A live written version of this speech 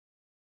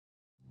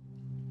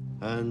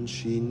and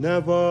she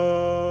never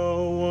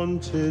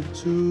wanted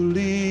to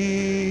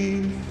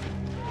leave.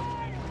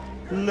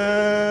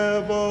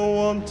 Never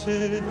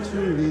wanted to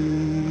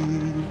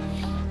leave.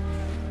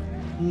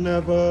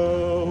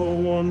 Never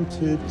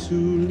wanted to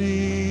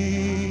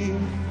leave.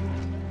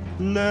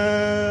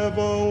 Never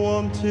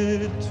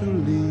wanted to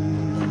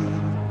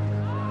leave.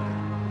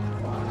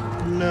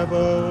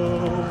 Never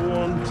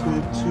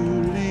wanted to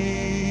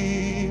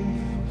leave.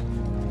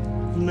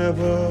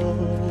 Never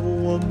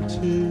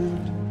wanted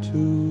to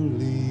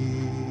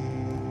leave.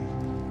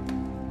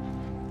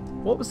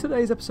 What was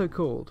today's episode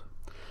called?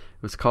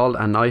 It was called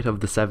A Night of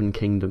the Seven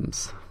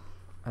Kingdoms.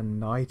 A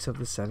Night of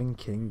the Seven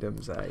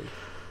Kingdoms, eh?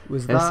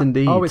 Was Yes, that...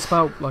 indeed. Oh, it's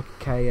spelled like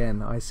a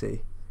KN, I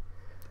see.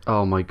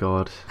 Oh my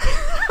god.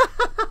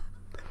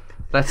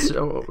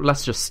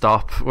 Let's just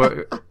stop.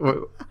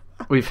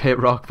 We've hit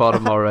rock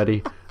bottom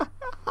already.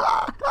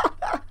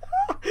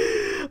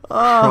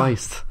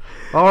 Christ.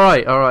 All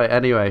right.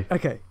 Anyway.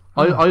 Okay.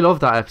 I love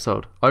that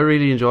episode. I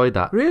really enjoyed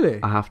that. Really?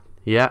 I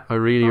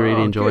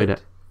really enjoyed good.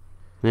 it.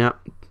 Yeah.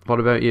 What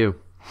about you?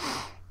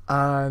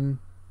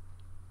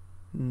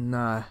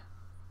 Nah.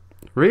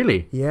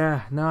 Really?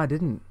 Yeah, no, I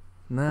didn't.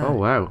 No. Oh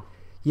wow.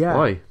 Yeah.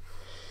 Why?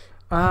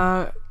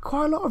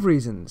 Quite a lot of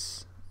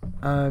reasons.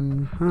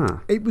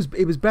 It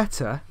was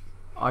better,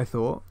 I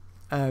thought.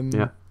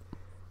 Yeah.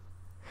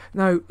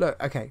 No,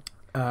 look, okay.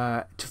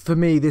 For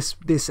me,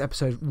 this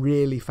episode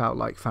really felt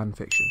like fan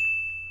fiction.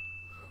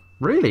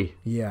 Really?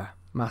 Yeah,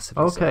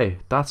 massively. Okay,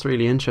 that's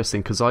really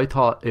interesting because I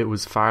thought it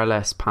was far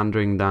less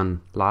pandering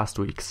than last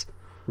week's.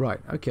 Right.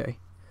 Okay.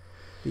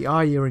 The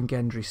Arya and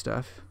Gendry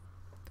stuff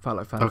felt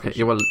like fan fiction.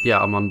 Okay. Well, yeah,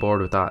 I'm on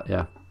board with that.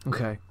 Yeah.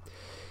 Okay.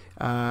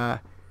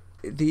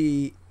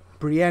 The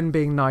Brienne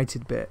being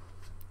knighted bit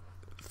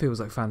feels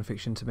like fan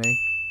fiction to me.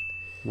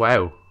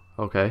 Wow.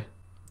 Okay.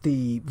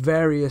 The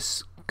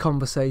various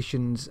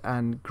conversations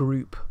and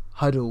group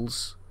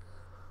huddles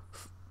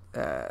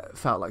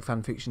felt like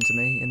fan fiction to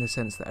me, in the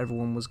sense that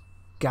everyone was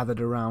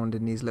gathered around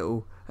in these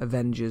little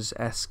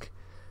Avengers-esque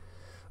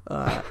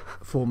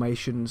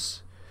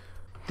formations.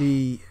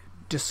 The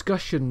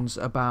discussions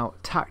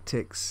about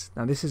tactics,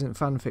 now this isn't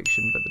fan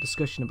fiction, but the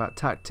discussion about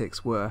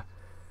tactics were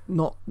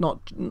not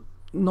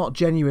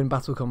genuine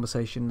battle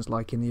conversations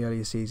like in the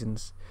earlier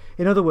seasons.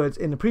 In other words,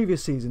 in the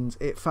previous seasons,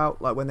 it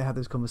felt like when they had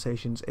those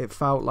conversations, it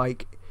felt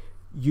like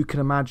you can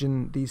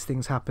imagine these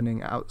things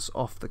happening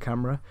off the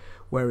camera,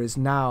 whereas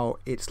now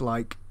it's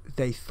like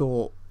they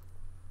thought,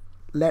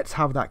 let's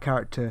have that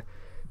character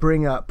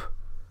bring up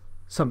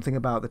something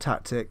about the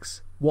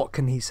tactics. What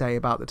can he say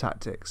about the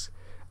tactics?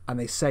 And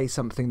they say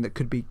something that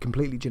could be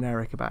completely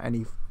generic about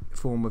any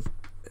form of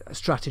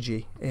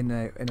strategy in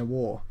a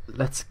war.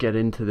 Let's get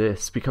into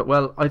this because,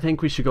 well, I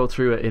think we should go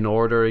through it in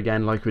order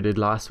again, like we did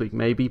last week,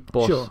 maybe.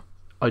 But sure.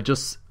 I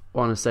just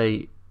want to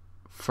say,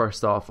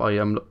 first off,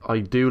 I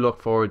do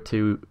look forward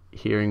to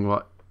hearing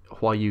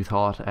why you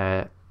thought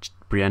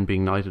Brienne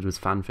being knighted was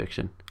fan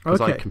fiction,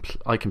 because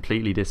I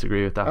completely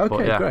disagree with that. Okay,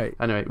 but yeah, great.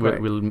 Anyway, Great.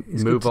 we'll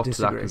It's move good up to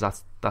to that disagree.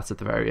 because that's at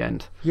the very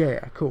end. Yeah,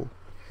 cool,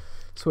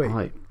 sweet.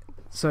 Right.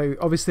 So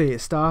obviously it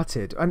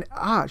started, and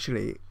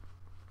actually,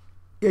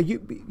 yeah,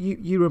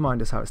 you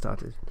remind us how it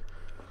started.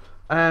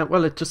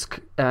 Well,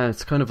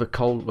 it's kind of a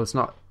cold. Well, it's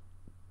not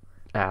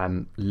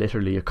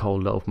literally a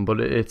cold open,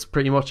 but it's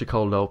pretty much a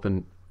cold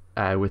open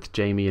with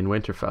Jaime and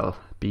Winterfell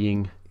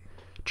being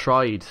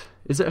tried.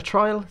 Is it a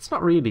trial? It's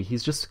not really.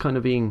 He's just kind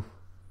of being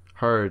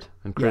heard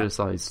and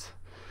criticised.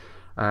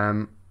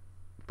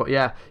 But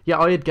yeah,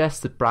 I had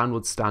guessed that Bran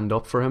would stand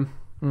up for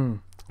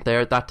him.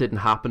 That didn't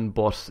happen,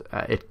 but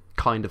it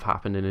kind of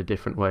happened in a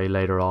different way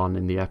later on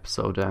in the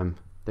episode.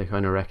 They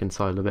kind of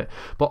reconciled a bit,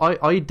 but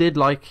I did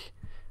like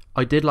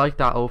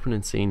that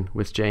opening scene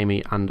with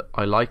Jaime, and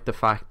I liked the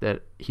fact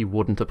that he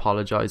wouldn't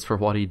apologise for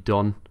what he'd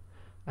done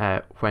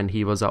when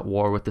he was at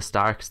war with the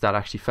Starks. That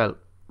actually felt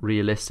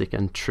realistic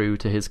and true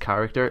to his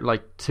character.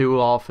 Like, too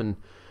often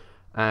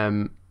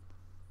in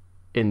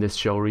this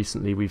show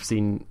recently, we've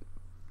seen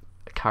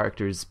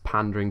characters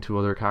pandering to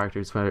other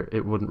characters where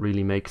it wouldn't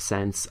really make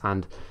sense,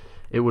 and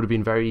it would have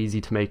been very easy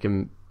to make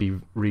him be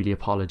really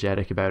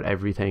apologetic about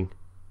everything.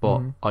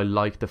 But I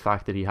like the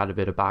fact that he had a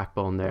bit of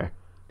backbone there.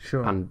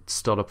 Sure. And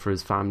stood up for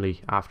his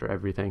family after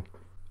everything.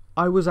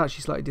 I was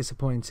actually slightly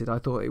disappointed. I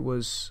thought it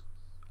was...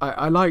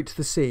 I liked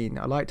the scene.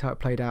 I liked how it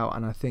played out,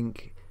 and I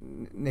think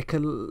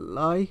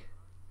Nikolai...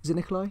 Is it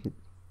Nikolai?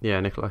 Yeah,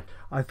 Nikolai.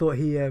 I thought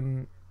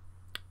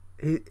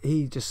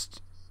he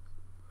just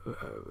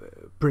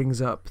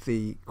brings up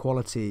the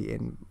quality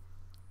in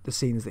the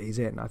scenes that he's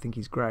in. I think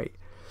he's great.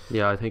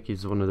 Yeah, I think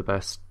he's one of the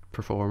best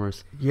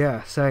performers.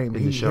 Yeah, same. In the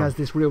He show. has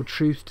this real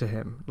truth to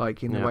him,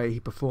 like in the way he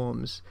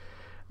performs.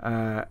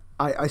 I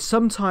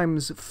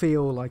sometimes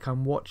feel like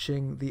I'm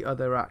watching the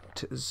other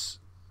actors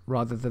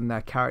rather than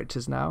their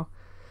characters now.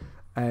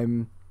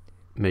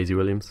 Maisie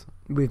Williams.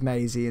 With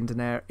Maisie and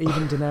Daenerys,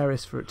 even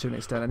Daenerys to an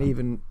extent, and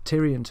even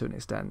Tyrion to an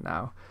extent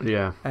now.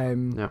 Yeah.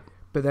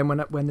 But then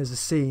when there's a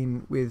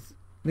scene with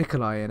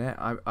Nikolai in it,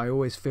 I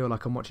always feel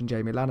like I'm watching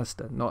Jaime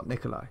Lannister, not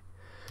Nikolai.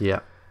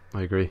 Yeah,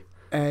 I agree.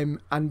 And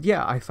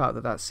yeah, I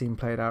felt that scene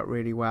played out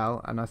really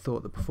well, and I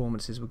thought the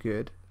performances were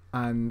good.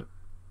 And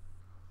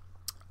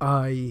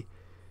I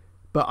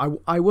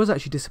was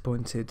actually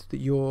disappointed that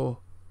your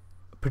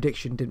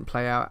prediction didn't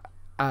play out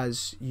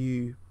as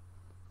you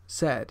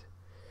said.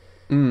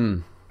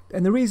 And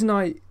the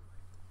reason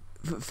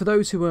for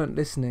those who weren't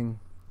listening,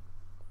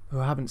 who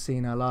haven't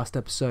seen our last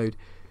episode,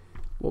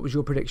 what was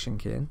your prediction,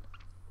 Cian?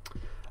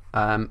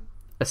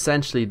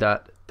 Essentially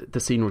that the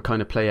scene would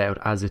kind of play out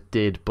as it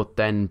did, but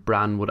then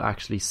Bran would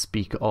actually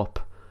speak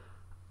up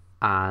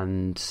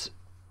and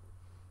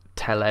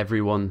tell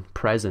everyone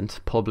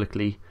present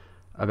publicly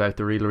about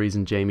the real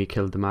reason Jaime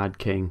killed the Mad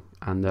King,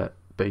 and that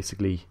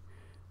basically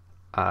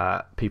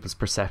people's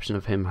perception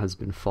of him has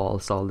been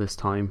false all this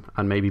time,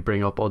 and maybe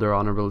bring up other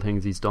honourable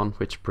things he's done,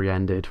 which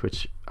Brienne did,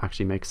 which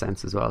actually makes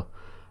sense as well.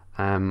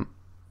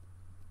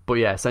 But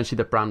yeah, essentially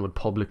that Bran would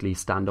publicly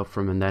stand up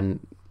for him, and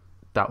then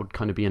that would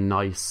kind of be a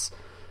nice,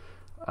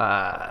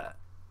 not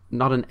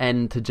an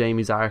end to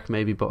Jaime's arc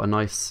maybe, but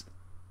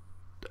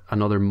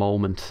another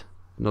moment,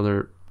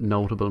 another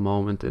notable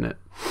moment in it.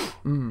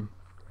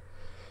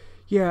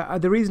 Yeah,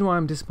 the reason why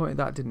I'm disappointed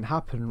that didn't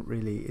happen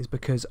really is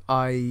because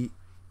I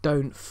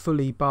don't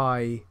fully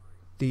buy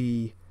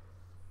the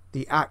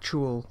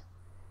actual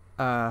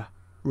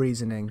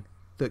reasoning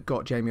that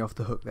got Jaime off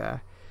the hook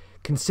there.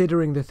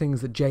 Considering the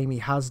things that Jaime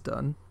has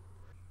done,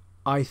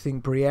 I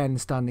think Brienne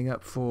standing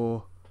up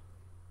for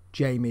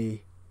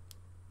Jaime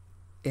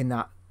in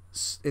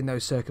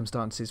those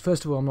circumstances.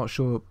 First of all, I'm not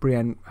sure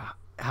Brienne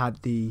had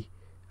the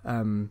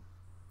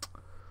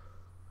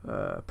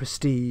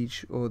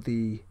prestige or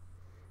the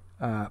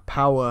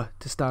power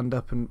to stand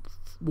up and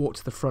walk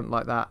to the front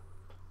like that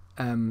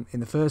in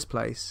the first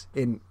place,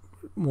 in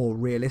more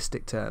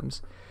realistic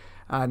terms.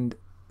 And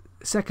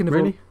second of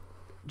all,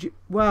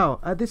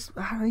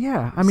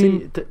 yeah, I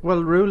mean,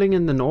 ruling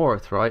in the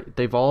North, right?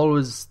 They've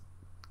always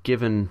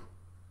given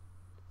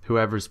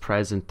whoever's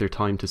present their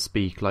time to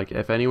speak. Like,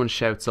 if anyone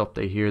shouts up,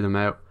 they hear them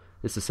out.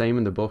 It's the same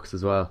in the books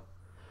as well.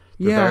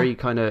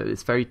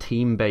 It's very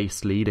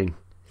team-based leading.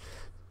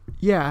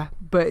 Yeah,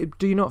 but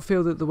do you not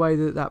feel that the way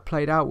that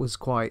played out was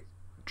quite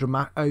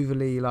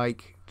overly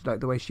like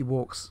the way she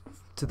walks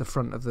to the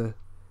front of the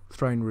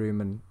throne room,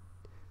 and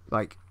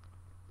like,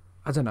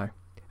 I don't know.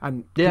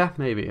 And yeah,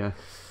 maybe,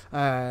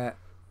 yeah.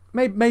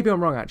 Maybe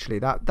I'm wrong actually.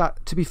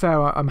 That to be fair,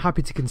 I'm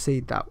happy to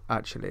concede that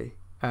actually.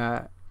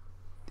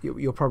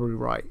 You're probably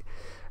right.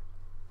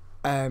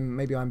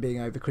 Maybe I'm being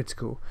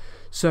overcritical.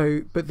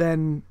 So, but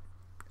then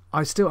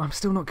I'm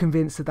still not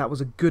convinced that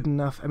was a good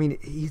enough. I mean,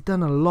 he's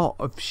done a lot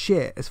of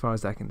shit as far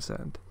as they're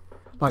concerned,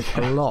 like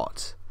a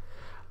lot.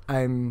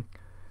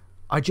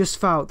 I just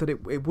felt that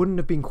it wouldn't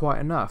have been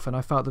quite enough, and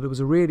I felt that it was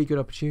a really good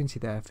opportunity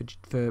there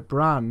for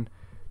Bran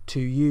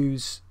to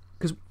use,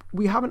 because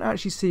we haven't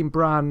actually seen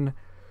Bran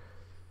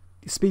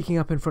speaking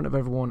up in front of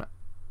everyone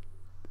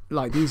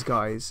like these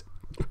guys.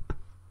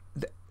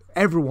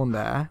 Everyone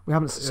there, we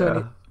haven't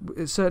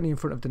certainly in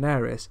front of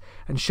Daenerys,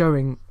 and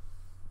showing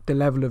the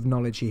level of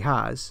knowledge he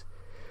has.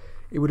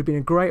 It would have been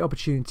a great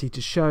opportunity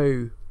to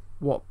show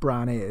what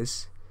Bran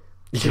is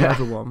to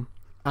everyone,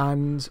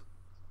 and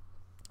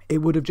it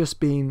would have just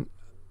been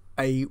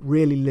a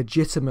really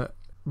legitimate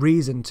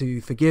reason to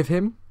forgive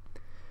him,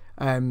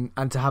 and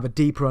to have a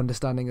deeper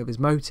understanding of his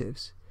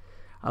motives.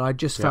 And I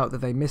just felt that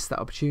they missed that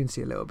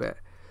opportunity a little bit.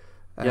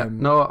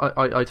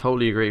 I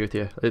totally agree with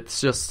you. It's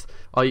just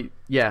I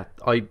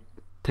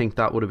think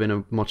that would have been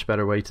a much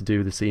better way to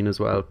do the scene as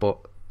well, but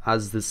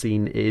as the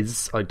scene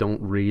is, I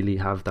don't really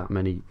have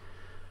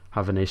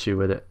an issue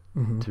with it,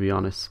 to be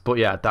honest. But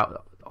yeah, that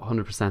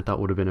 100% that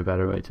would have been a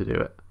better way to do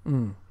it.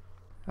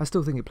 I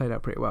still think it played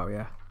out pretty well,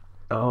 yeah.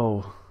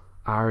 Oh,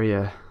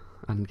 Arya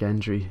and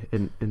Gendry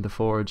in the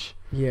Forge,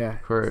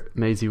 where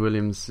Maisie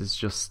Williams is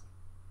just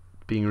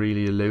being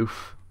really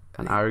aloof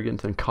and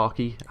arrogant and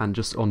cocky and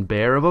just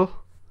unbearable.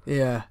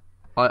 Yeah.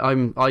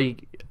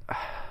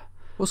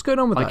 What's going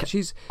on with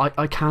that?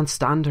 I can't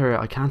stand her.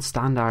 I can't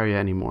stand Arya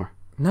anymore.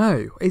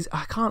 No,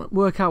 I can't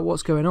work out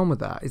what's going on with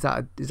that. Is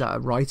that a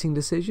writing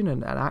decision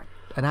and an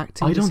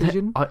acting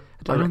decision? I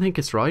don't think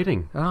it's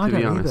writing. I to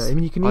be don't honest. either. I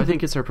mean, I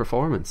think it's her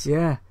performance.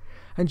 Yeah,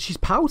 and she's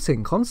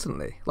pouting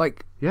constantly,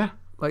 like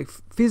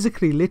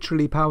physically,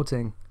 literally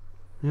pouting.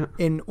 Yeah.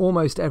 In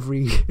almost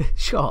every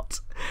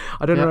shot.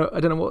 I don't know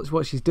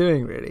what she's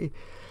doing really.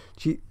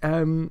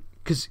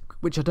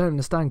 Which I don't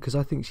understand, because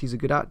I think she's a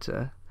good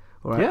actor.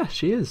 Right? Yeah,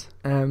 she is.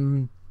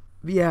 All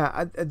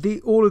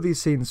of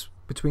these scenes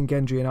between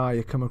Gendry and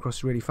Arya come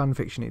across really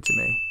fanfiction-y to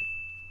me.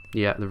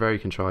 Yeah, they're very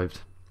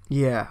contrived.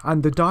 Yeah,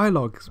 and the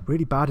dialogue's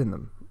really bad in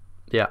them.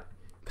 Yeah.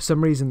 For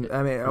some reason,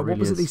 I mean, what really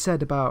was is. it they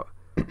said about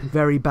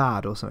very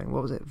bad or something?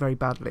 What was it? Very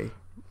badly.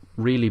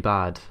 Really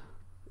bad.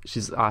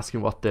 She's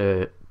asking what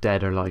the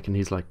dead are like, and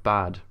he's like,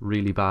 bad,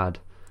 really bad.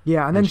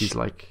 Yeah, and then she's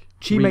like,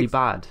 really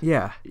bad.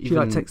 Yeah, she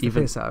takes the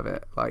piss out of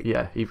it. Like,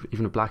 yeah,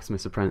 even a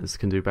blacksmith's apprentice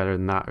can do better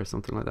than that, or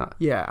something like that.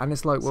 Yeah, and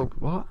it's like, what?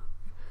 Well,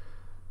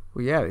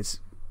 yeah,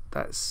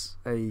 that's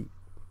a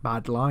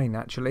bad line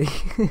actually.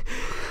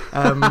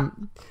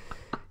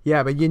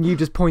 Yeah, but you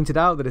just pointed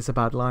out that it's a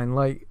bad line.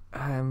 Like,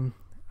 I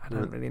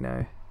don't really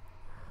know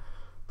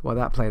why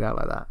that played out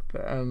like that.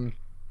 But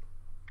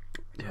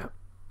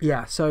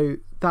yeah. So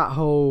that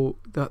whole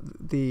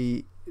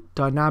the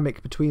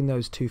dynamic between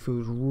those two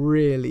feels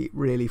really,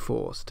 really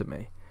forced to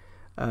me.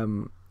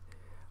 I'm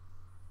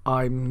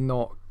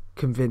not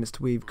convinced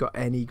we've got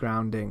any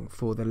grounding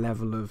for the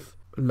level of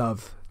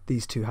love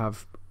these two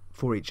have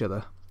for each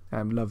other.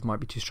 Love might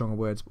be too strong a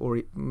word,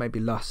 or maybe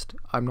lust.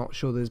 I'm not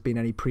sure there's been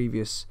any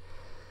previous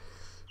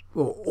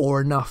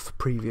or enough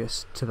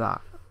previous to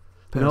that.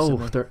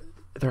 Personally. No,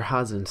 there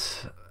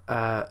hasn't.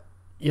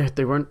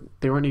 They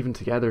weren't even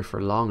together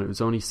for long. It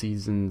was only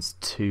seasons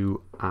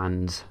 2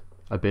 and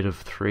a bit of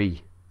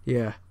 3.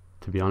 Yeah,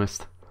 to be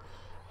honest.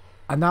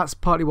 And that's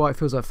partly why it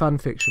feels like fan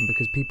fiction,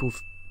 because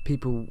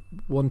people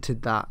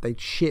wanted that. They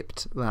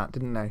shipped that,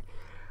 didn't they?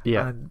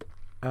 Yeah. And,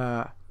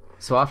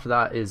 so after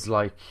that is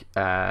like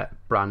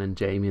Bran and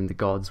Jaime and the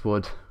Gods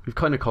Wood. We've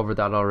kind of covered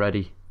that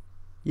already.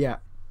 Yeah.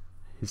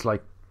 He's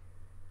like,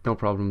 no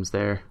problems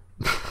there.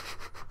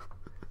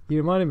 You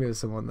reminded me of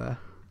someone there.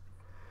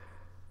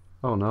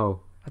 Oh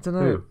no. I don't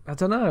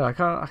know. I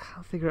can't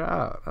figure it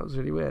out. That was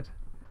really weird.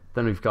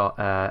 Then we've got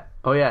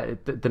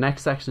the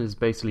next section is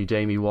basically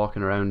Jaime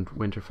walking around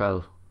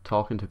Winterfell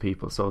talking to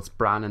people. So it's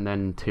Bran and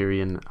then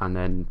Tyrion and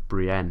then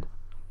Brienne.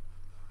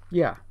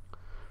 Yeah.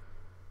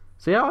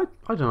 So yeah,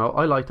 I don't know.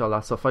 I liked all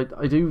that stuff. I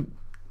don't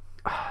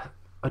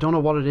know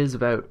what it is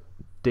about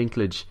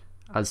Dinklage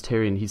as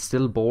Tyrion. He's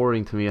still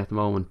boring to me at the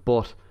moment,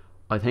 but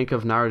I think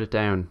I've narrowed it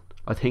down.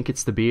 I think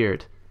it's the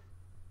beard.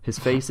 His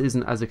face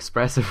isn't as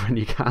expressive when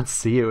you can't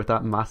see it with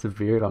that massive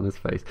beard on his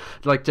face.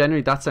 Like,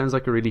 generally, that sounds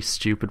like a really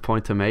stupid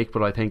point to make,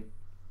 but I think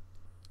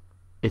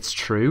it's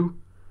true.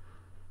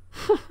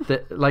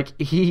 That,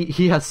 like,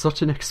 he has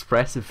such an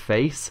expressive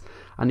face,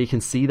 and you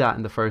can see that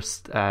in the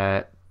first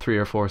 3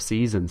 or 4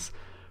 seasons.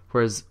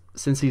 Whereas,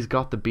 since he's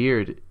got the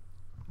beard,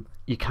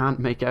 you can't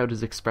make out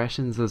his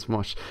expressions as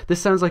much.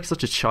 This sounds like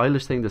such a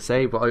childish thing to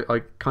say, but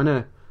I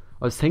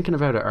was thinking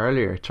about it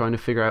earlier, trying to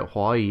figure out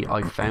why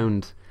I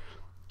found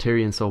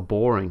Tyrion so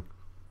boring.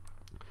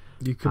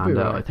 You could be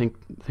right. I think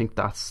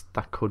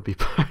that could be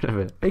part of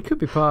it. It could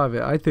be part of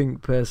it. I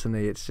think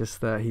personally it's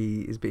just that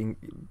he is being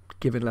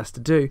given less to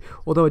do,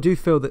 although I do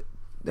feel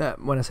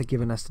that when I say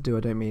given less to do,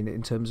 I don't mean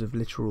in terms of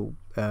literal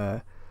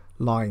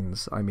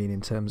lines. I mean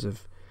in terms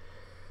of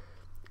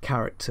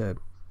character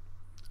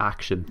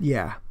action.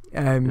 Yeah.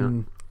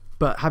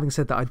 But having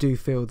said that, I do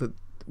feel that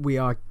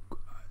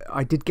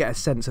I did get a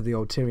sense of the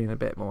old Tyrion a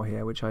bit more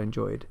here, which I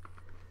enjoyed.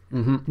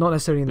 Mm-hmm. Not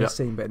necessarily in this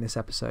scene, but in this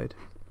episode.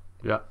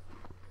 Yeah.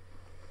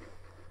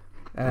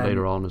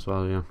 Later on as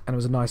well, yeah. And it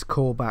was a nice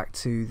callback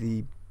to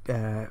the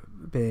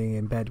being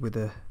in bed with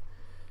a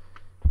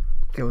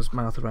girl's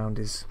mouth around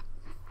his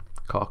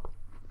cock.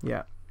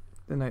 Yeah.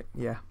 Only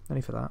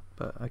for that,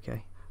 but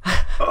okay.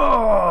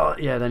 Oh,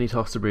 yeah, then he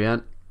talks to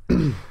Brienne.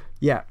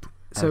 Yeah.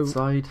 So,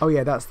 outside. Oh,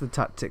 yeah, that's the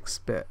tactics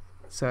bit.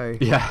 So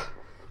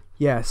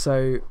yeah,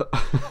 so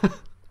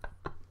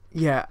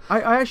yeah,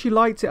 I actually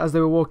liked it as they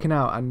were walking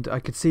out, and I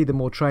could see them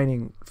all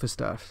training for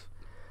stuff.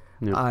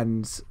 Yep.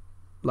 And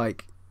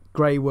like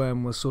Grey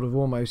Worm was sort of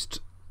almost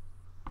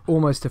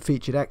a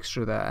featured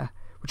extra there,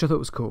 which I thought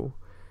was cool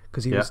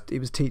because he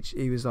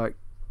was like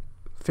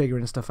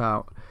figuring stuff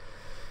out.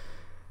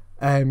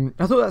 I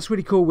thought that's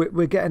really cool.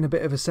 We're getting a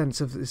bit of a sense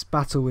of this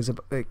battle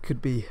it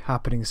could be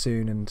happening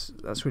soon, and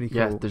that's really cool.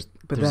 Yeah, there's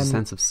a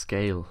sense of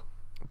scale.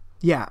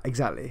 Yeah,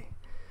 exactly.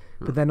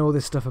 But then all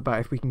this stuff about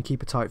if we can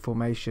keep a tight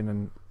formation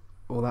and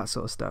all that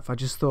sort of stuff, I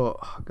just thought,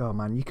 oh God,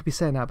 man, you could be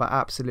saying that about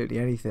absolutely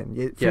anything.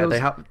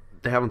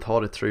 They haven't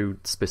thought it through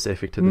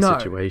specific to the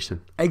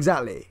situation.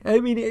 Exactly.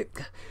 I mean,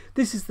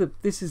 this is the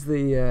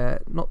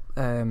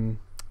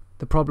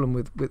problem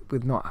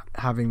with not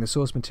having the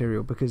source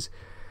material, because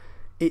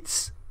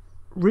it's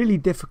really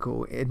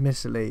difficult,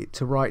 admittedly,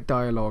 to write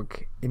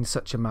dialogue in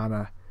such a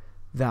manner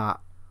that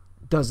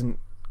doesn't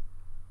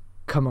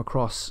come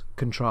across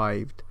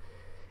contrived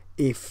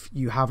if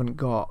you haven't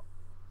got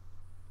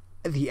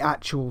the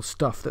actual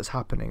stuff that's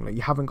happening. Like,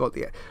 you haven't got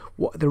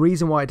the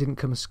reason why it didn't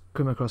come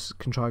across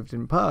contrived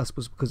in past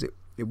was because it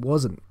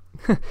wasn't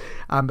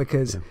and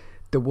because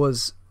there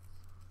was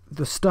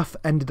the stuff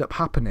ended up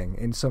happening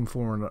in some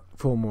form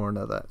or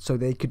another, so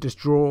they could just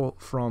draw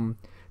from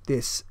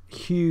this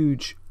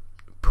huge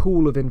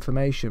pool of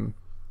information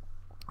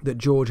that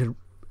George had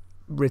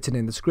written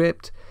in the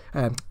script,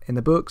 in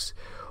the books,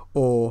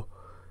 or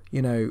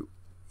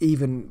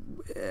even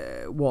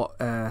what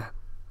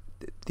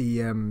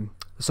the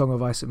Song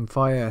of Ice and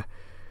Fire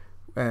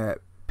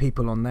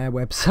people on their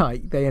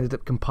website, they ended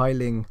up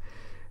compiling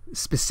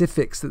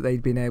specifics that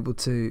they'd been able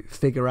to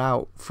figure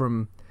out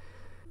from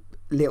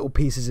little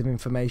pieces of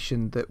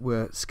information that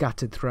were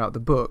scattered throughout the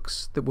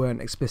books that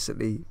weren't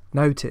explicitly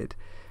noted,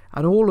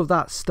 and all of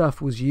that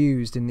stuff was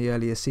used in the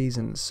earlier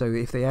seasons. So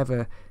if they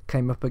ever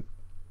came up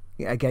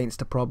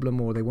against a problem,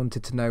 or they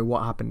wanted to know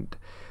what happened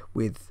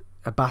with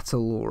a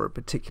battle or a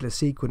particular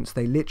sequence,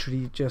 they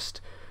literally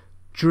just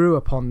drew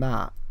upon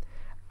that,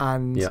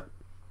 and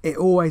it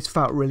always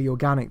felt really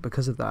organic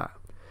because of that.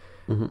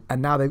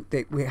 and now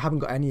we haven't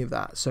got any of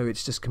that, so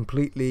it's just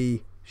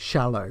completely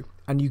shallow,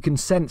 and you can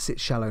sense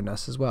its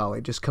shallowness as well.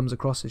 It just comes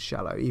across as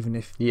shallow, even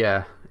if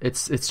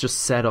it's just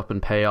set up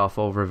and pay off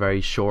over a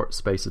very short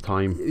space of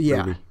time.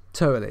 Really.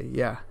 Totally,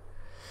 yeah.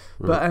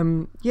 But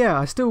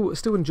I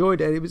still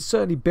enjoyed it. It was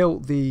certainly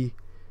built the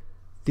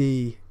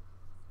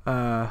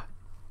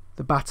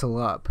battle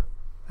up,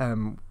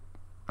 and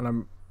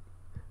I'm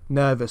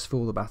nervous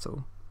for the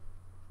battle.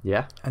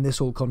 Yeah, and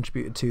this all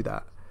contributed to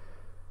that.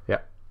 Yeah,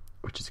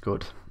 which is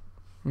good.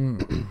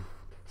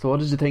 So, what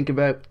did you think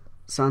about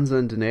Sansa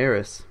and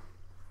Daenerys?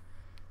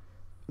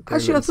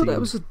 Actually, I thought that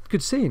was a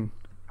good scene.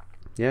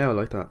 Yeah, I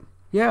like that.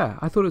 Yeah,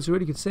 I thought it was a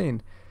really good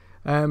scene.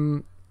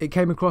 It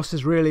came across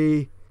as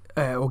really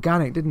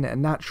organic, didn't it,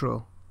 and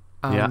natural.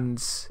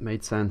 And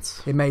made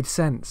sense. It made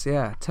sense,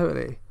 yeah,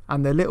 totally.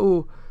 And the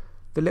little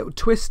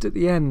twist at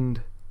the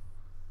end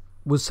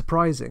was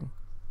surprising.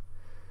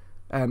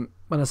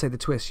 When I say the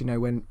twist,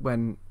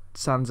 when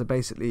Sansa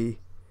basically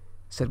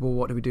said, "Well,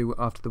 what do we do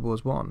after the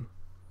war's won?"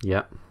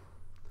 Yeah.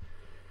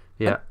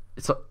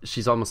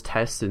 She's almost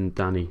testing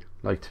Dany.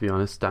 Like, to be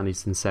honest, Dany's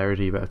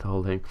sincerity about the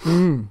whole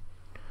thing.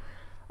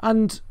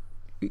 And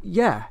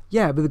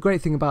but the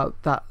great thing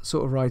about that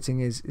sort of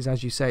writing is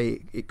as you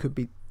say, it could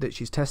be that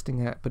she's testing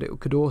her, but it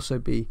could also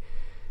be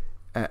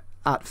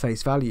at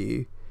face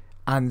value,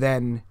 and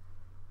then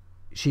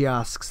she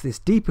asks this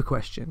deeper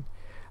question,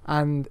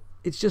 and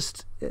it's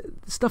just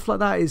stuff like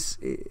that is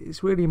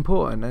really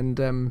important.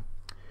 And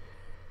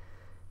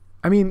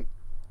I mean,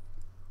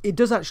 it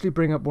does actually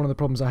bring up one of the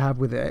problems I have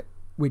with it,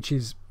 which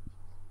is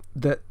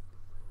that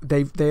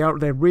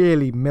they're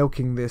really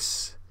milking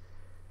this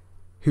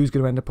who's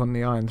going to end up on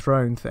the Iron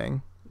Throne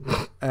thing.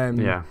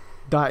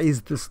 That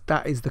is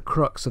the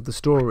crux of the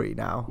story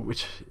now.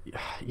 Which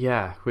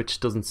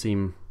doesn't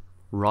seem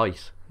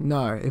right.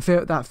 No,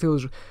 that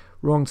feels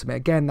wrong to me.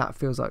 Again, that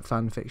feels like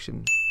fan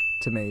fiction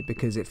to me,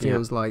 because it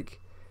feels like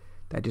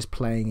they're just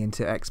playing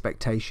into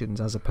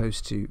expectations as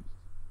opposed to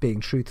being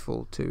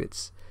truthful to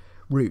its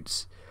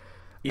roots.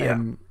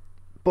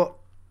 But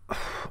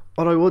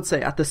what I would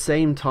say, at the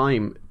same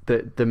time,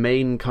 the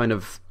main kind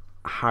of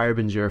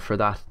harbinger for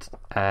that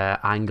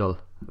angle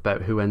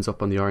about who ends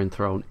up on the Iron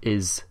Throne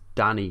is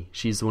Dany.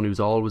 She's the one who's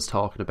always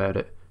talking about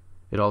it.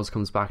 It always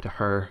comes back to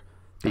her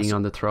being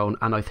on the throne,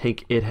 and I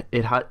think it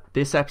had,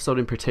 this episode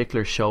in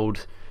particular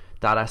showed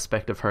that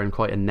aspect of her in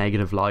quite a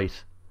negative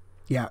light.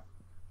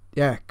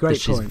 Great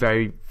she's point.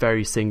 Very,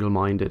 very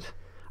single-minded,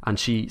 and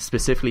she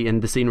specifically,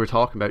 in the scene we're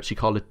talking about, she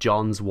called it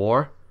John's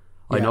War.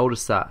 I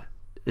noticed that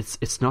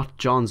it's not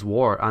John's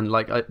War, and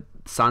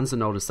Sansa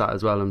noticed that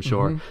as well, I'm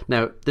sure.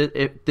 Now,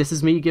 this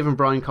is me giving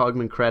Brian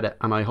Cogman credit,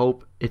 and I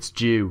hope it's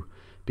due,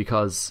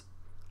 because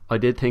I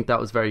did think that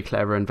was very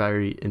clever and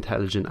very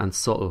intelligent and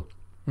subtle.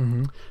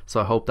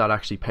 So I hope that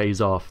actually pays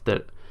off,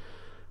 that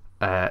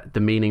the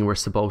meaning we're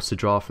supposed to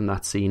draw from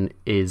that scene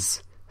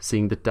is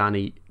seeing that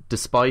Dany,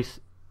 despite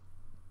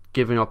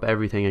giving up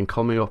everything and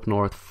coming up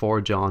north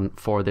for Jon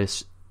for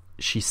this,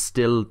 she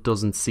still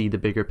doesn't see the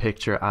bigger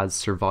picture as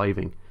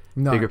surviving.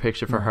 Bigger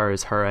picture for her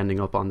is her ending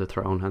up on the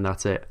throne, and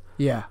that's it.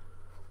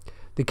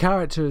 The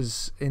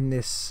characters in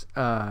this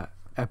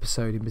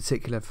episode in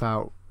particular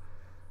felt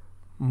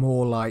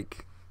more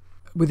like,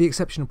 with the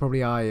exception of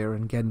probably Arya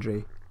and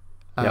Gendry,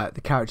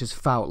 the characters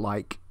felt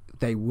like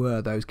they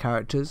were those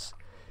characters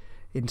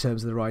in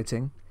terms of the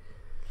writing.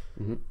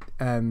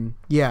 And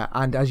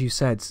as you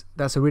said,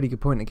 that's a really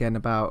good point again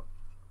about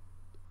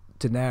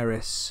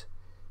Daenerys.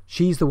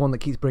 She's the one that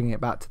keeps bringing it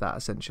back to that,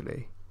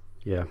 essentially.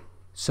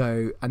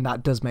 So, and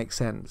that does make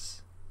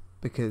sense,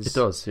 because it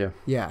does.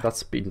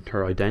 That's been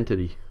her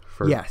identity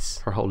for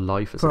her whole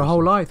life. For her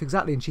whole life,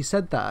 exactly. And she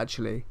said that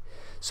actually.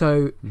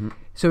 So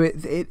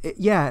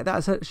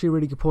that's actually a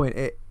really good point.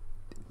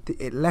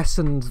 It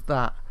lessened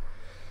that,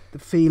 the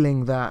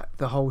feeling that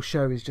the whole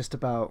show is just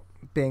about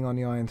being on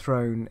the Iron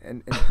Throne,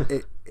 and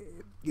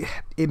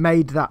it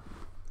made that,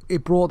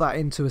 it brought that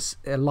into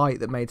a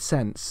light that made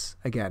sense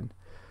again.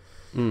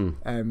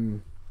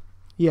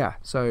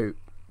 So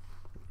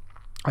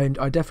I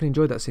definitely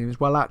enjoyed that scene. It was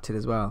well acted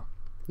as well.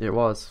 It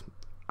was.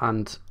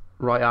 And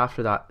right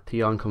after that,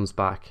 Theon comes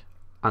back,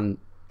 and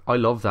I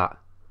love that.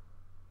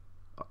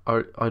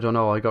 I don't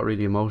know, I got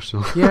really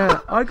emotional.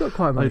 I got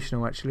quite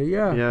emotional actually.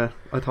 I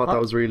thought that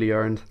was really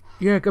earned.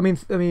 I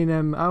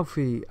mean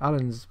Alfie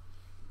Allen's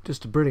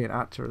just a brilliant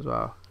actor as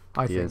well,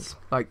 I think. Is.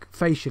 Like,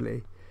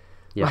 facially,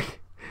 like,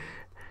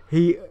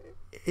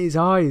 his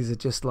eyes are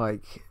just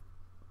like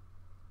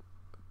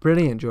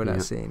brilliant during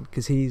that scene,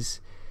 because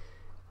he's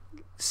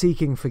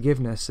seeking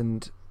forgiveness,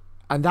 and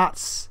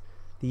that's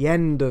the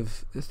end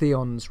of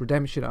Theon's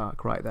redemption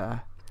arc right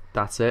there.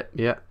 That's it.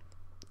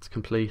 It's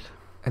complete.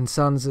 And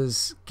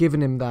Sansa's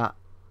given him that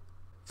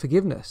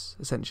forgiveness,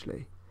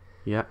 essentially.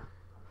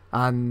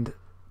 And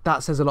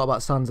that says a lot about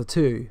Sansa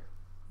too,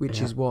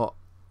 which is why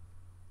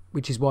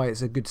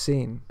it's a good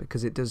scene,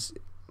 because it does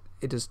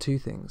two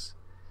things.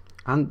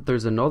 And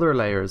there's another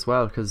layer as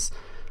well, because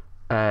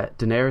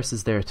Daenerys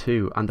is there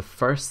too, and the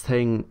first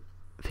thing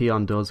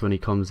Theon does when he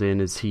comes in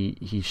is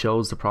he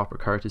shows the proper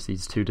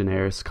courtesies to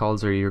Daenerys,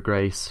 calls her Your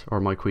Grace or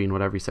My Queen,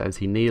 whatever he says.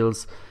 He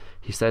kneels.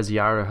 He says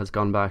Yara has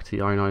gone back to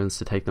the Iron Islands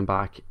to take them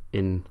back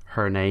in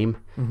her name.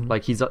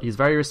 Like he's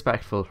very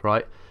respectful,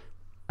 right?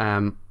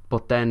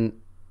 But then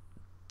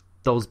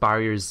those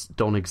barriers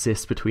don't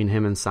exist between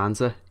him and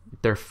Sansa.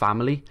 They're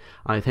family.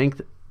 And I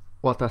think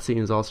what that scene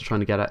is also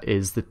trying to get at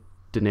is that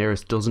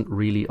Daenerys doesn't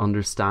really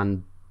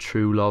understand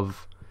true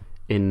love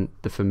in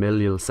the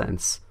familial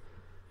sense.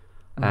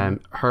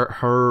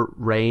 Her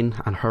reign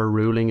and her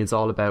ruling is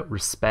all about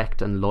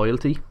respect and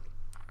loyalty,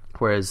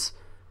 whereas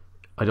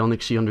I don't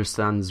think she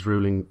understands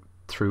ruling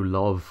through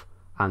love.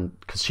 And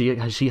because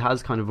she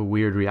has kind of a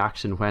weird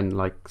reaction when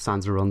like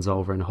Sansa runs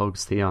over and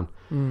hugs Theon.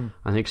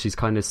 I think she's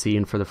kind of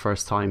seeing for the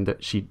first time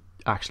that she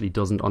actually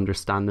doesn't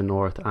understand the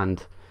North,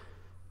 and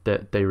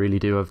that they really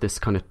do have this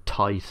kind of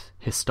tight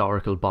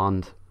historical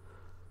bond.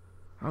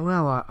 Oh,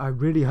 well, I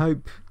really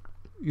hope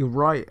you're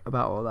right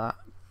about all that.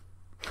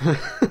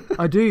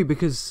 I do,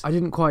 because I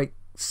didn't quite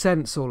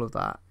sense all of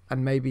that,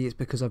 and maybe it's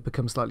because I've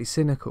become slightly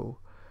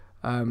cynical.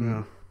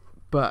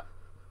 But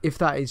if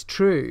that is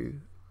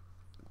true,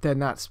 then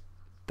that's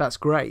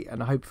great,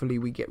 and hopefully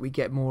we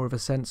get more of a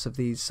sense of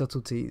these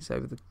subtleties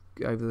over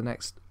the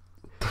next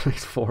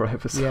 4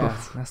 episodes. Yeah,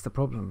 that's the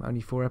problem.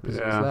 Only 4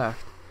 episodes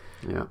left.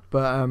 Yeah,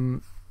 but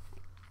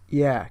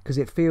yeah, because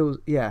it feels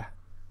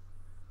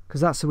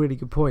because that's a really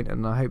good point,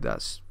 and I hope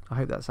that's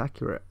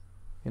accurate.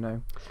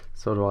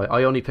 So do I.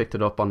 I only picked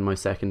it up on my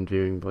second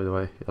viewing, by the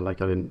way.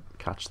 Like I didn't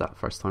catch that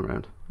first time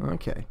around.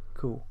 Okay,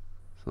 cool.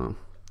 So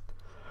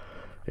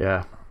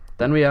yeah,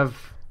 then we have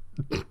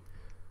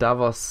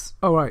Davos.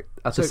 Oh right,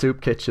 at the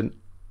soup kitchen.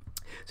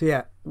 So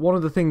yeah, one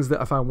of the things that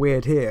I found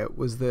weird here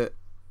was that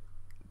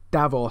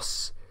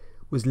Davos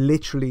was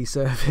literally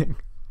serving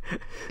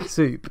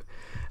soup,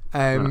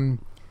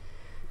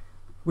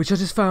 which I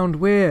just found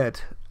weird.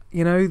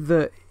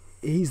 That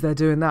he's there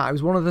doing that. It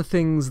was one of the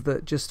things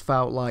that just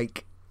felt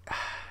like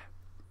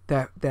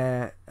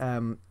they're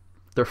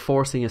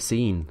forcing a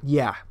scene.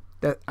 Yeah,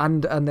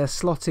 and they're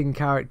slotting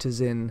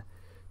characters in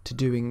to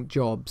doing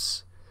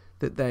jobs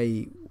that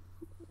they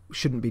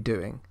shouldn't be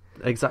doing.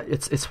 Exactly.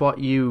 It's what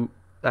you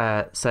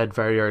said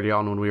very early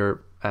on when we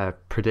were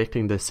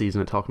predicting this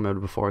season and talking about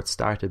it before it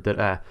started,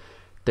 that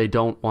they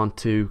don't want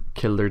to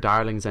kill their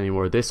darlings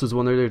anymore. This was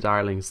one of their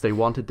darlings. They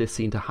wanted this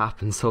scene to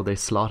happen, so they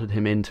slotted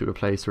him into a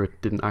place where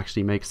it didn't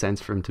actually make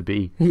sense for him to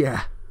be.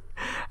 Yeah,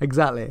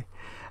 exactly.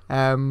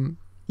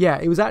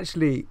 It was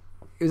actually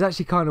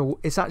kind of,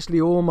 it's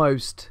actually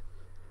almost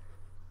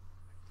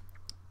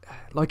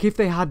like if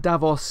they had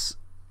Davos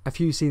a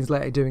few scenes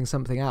later doing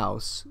something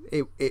else,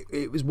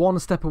 it was one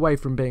step away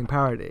from being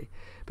parody,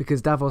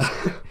 because Davos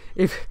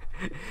if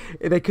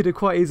they could have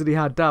quite easily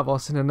had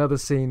Davos in another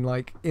scene,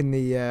 like in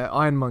the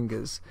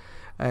Ironmongers,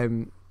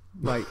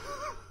 like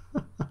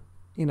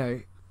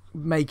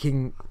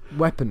making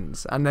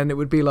weapons, and then it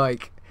would be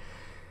like,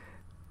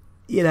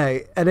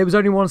 and it was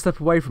only one step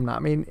away from that. I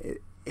mean,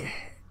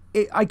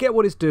 I get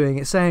what it's doing.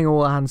 It's saying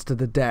all hands to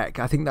the deck.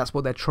 I think that's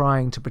what they're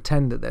trying to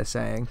pretend that they're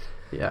saying.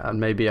 Yeah, and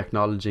maybe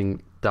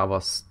acknowledging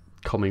Davos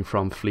coming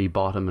from Flea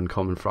Bottom and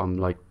coming from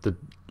like the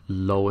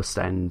lowest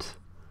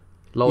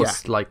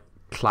like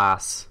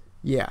class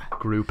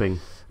grouping.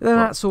 Then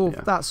that's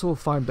all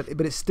fine, but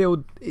it's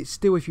still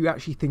if you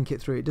actually think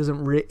it through,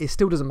 it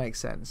still doesn't make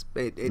sense.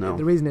 No.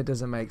 The reason it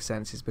doesn't make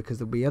sense is because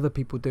there'll be other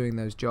people doing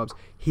those jobs.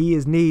 He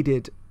is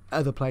needed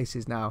other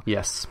places now.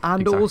 Yes,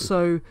 and exactly.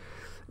 Also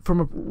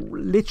from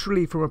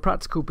a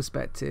practical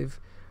perspective,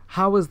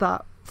 how has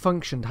that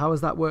functioned? How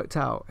has that worked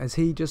out? Has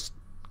he just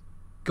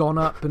gone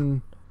up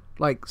and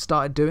like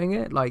started doing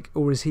it,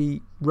 or is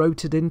he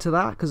rotated into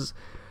that? Because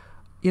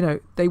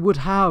they would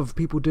have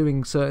people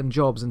doing certain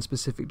jobs and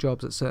specific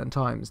jobs at certain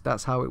times.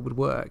 That's how it would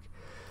work.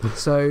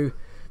 So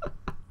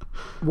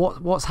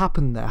what's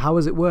happened there? How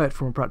has it worked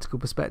from a practical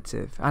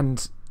perspective?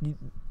 And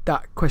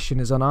that question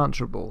is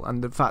unanswerable,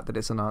 and the fact that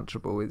it's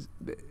unanswerable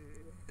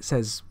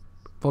says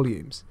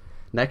volumes.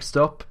 Next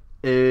up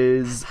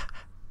is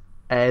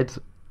Ed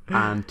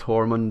and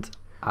Tormund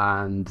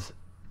and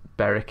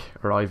Beric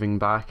arriving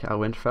back at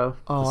Winterfell.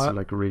 This is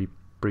like a really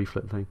brief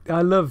little thing.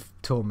 I love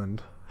Tormund.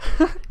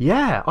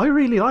 Yeah, I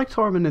really like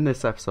Tormund in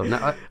this episode.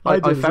 Now, I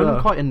found him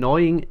quite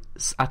annoying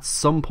at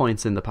some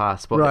points in the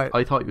past, but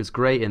I thought he was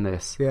great in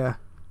this. Yeah,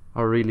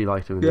 I really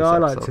liked him in this episode. Yeah, I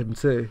liked him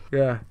too.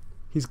 Yeah,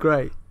 he's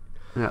great.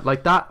 Yeah,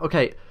 like that.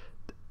 Okay,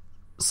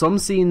 some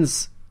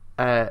scenes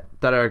that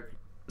are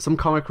some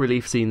comic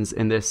relief scenes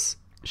in this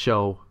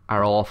show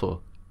are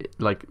awful,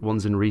 like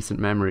ones in recent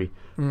memory.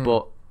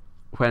 But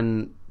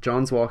when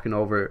John's walking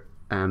over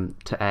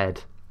to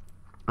Ed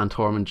and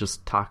Tormund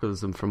just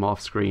tackles him from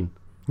off screen.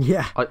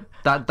 Yeah,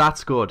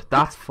 that's good.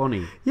 That's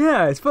funny.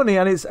 Yeah, it's funny,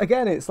 and it's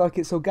like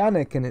it's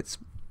organic, and it's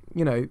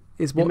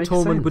is what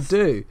Tormund would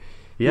do.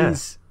 Yeah,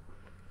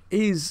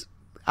 he's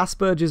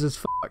Asperger's as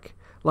fuck,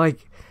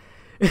 like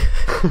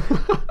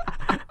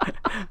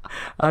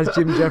as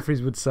Jim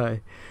Jeffries would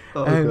say.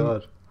 Oh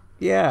God.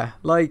 Yeah,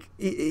 like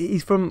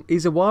he's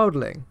a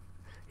wildling.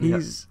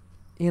 He's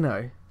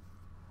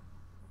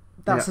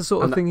that's the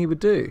sort of thing he would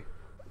do.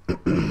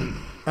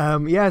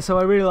 So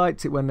I really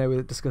liked it when they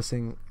were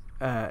discussing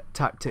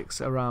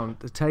tactics around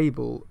the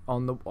table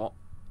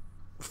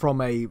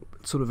from a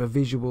sort of a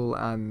visual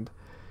and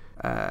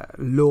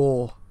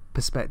lore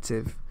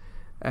perspective,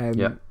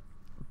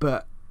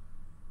 but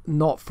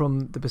not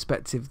from the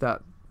perspective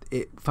that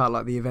it felt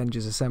like the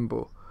Avengers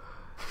Assemble.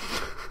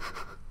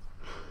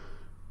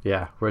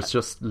 Yeah, where it's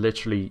just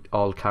literally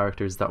all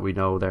characters that we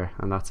know there,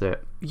 and that's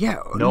it.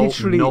 Yeah, no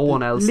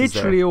one else is there.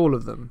 Literally all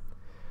of them.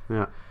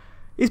 Yeah.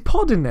 Is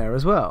Pod in there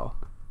as well?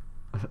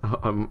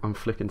 I'm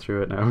flicking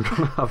through it now. I'm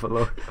gonna have a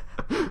look.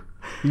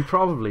 He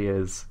probably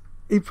is.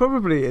 He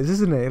probably is,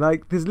 isn't he?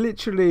 Like, there's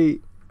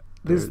literally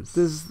there's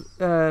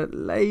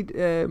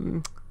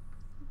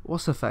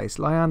what's her face?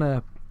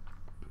 Lyanna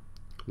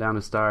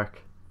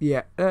Stark.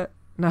 Yeah. No.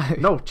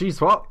 No,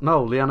 jeez, what?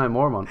 No, Lyanna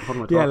Mormont. What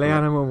am I talking about?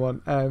 Lyanna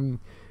Mormont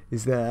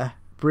is there.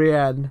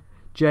 Brienne,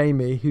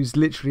 Jamie, who's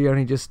literally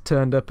only just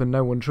turned up and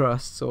no one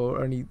trusts,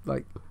 or only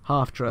like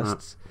half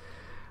trusts.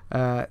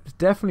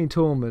 Definitely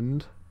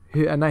Tormund,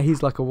 and now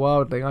he's like a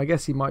wildling. I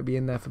guess he might be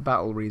in there for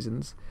battle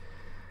reasons.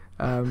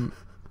 Varys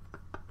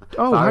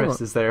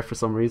is there for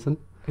some reason.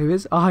 Who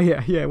is? Oh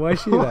yeah. Why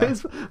is she there?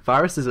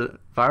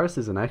 Varys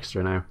is an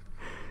extra now.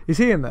 Is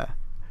he in there?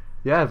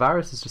 Yeah,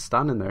 Varys is just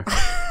standing there.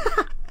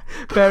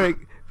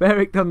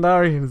 Beric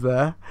Dondarrion's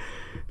there.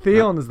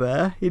 Theon's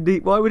there.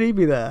 Why would he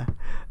be there?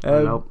 I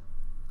know.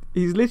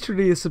 He's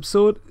literally a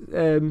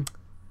subordinate.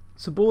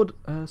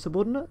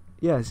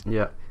 Yes.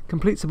 Yeah.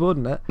 Complete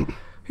subordinate.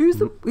 Who's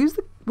the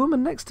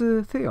woman next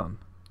to Theon?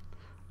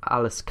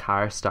 Alice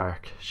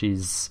Karstark.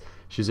 She's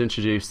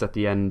introduced at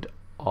the end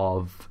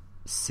of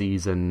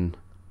season.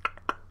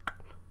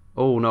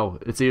 Oh no,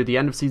 it's either the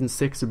end of season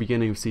 6 or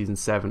beginning of season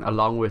 7,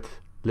 along with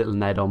little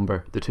Ned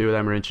Umber. The two of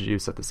them are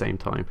introduced at the same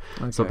time.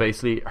 Okay. So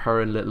basically,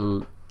 her and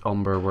little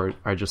Umber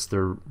are just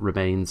the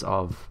remains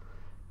of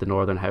the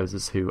Northern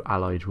houses who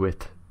allied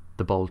with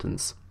the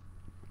Boltons.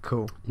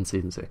 Cool. In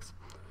season 6.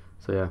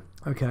 So yeah.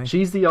 Okay.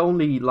 She's the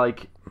only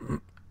like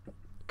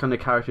kind of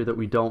character that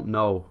we don't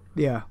know.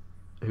 Yeah.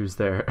 Who's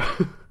there?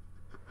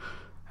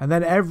 And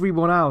then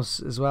everyone else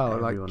as well,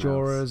 like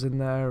Jorah's in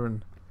there,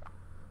 and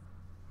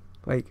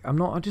like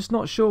I'm just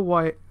not sure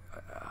why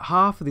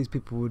half of these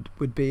people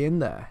would be in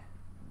there.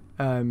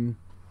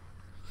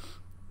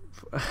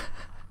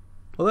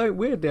 Although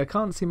weirdly, I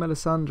can't see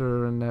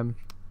Melisandre and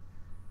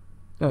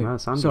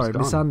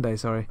Missandei,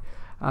 sorry,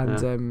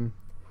 and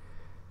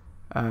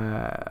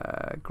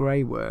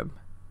Grey Worm.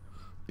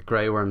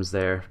 Grey Worm's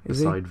there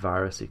beside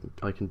Varys.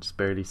 I can just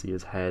barely see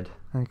his head.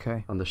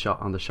 Okay. On the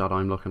shot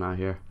I'm looking at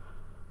here.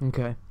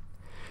 Okay.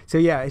 So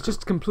yeah, it's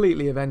just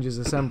completely Avengers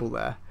Assemble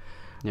there.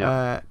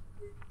 Yeah.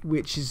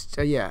 Which is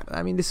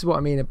I mean, this is what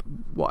I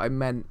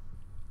meant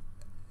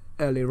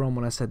earlier on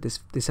when I said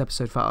this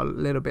episode felt a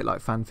little bit like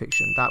fan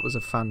fiction. That was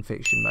a fan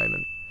fiction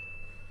moment.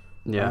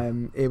 Yeah.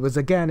 It was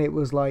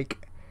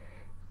like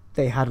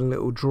they had a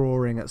little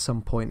drawing at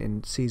some point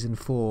in season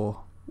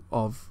 4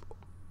 of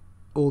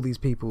all these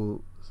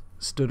people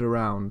stood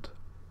around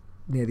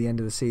near the end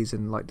of the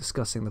season, like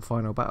discussing the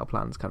final battle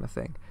plans, kind of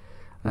thing.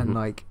 And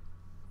like,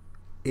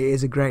 it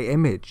is a great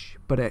image,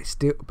 but it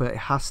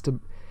has to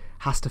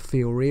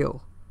feel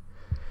real.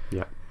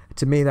 Yeah.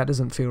 To me, that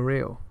doesn't feel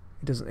real.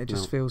 It doesn't. It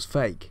just feels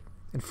fake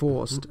and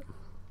forced.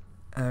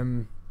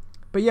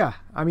 But yeah,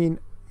 I mean,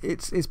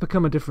 it's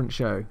become a different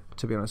show,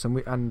 to be honest,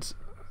 and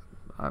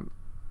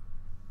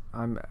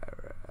I'm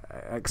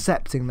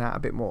accepting that a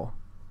bit more.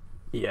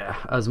 Yeah,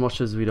 as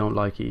much as we don't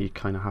like it, you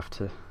kind of have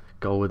to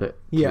go with it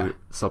to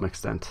some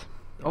extent.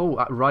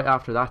 Oh, right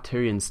after that,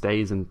 Tyrion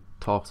stays and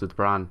talks with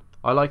Bran.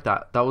 I like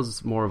that. That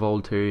was more of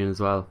old Tyrion as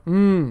well.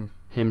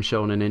 Him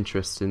showing an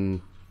interest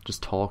in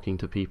just talking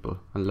to people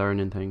and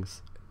learning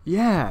things.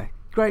 Yeah,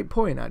 great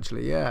point,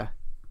 actually, yeah.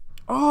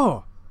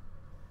 Oh!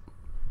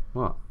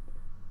 What?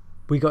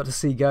 We got to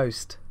see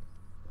Ghost.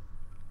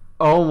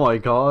 Oh my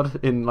god,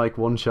 in like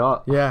one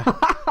shot. Yeah.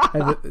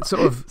 And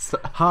sort of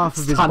half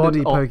of his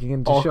body poking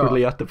into shot.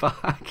 Awkwardly at the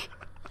back.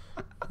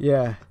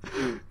 Yeah.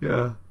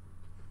 Yeah.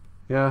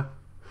 Yeah.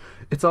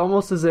 It's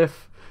almost as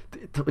if...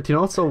 Do you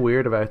know what's so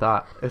weird about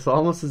that? It's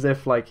almost as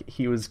if like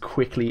he was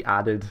quickly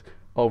added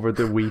over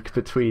the week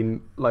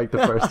between like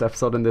the first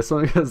episode and this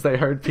one, because they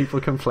heard people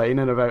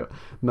complaining about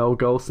no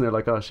ghosts and they're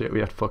like, oh shit, we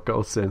have to put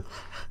ghosts in.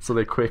 So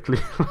they quickly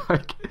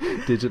like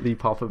digitally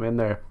pop him in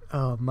there.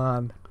 Oh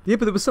man. Yeah,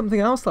 but there was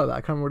something else like that.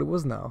 I can't remember what it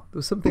was now. There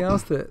was something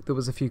else that there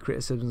was a few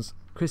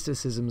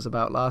criticisms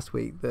about last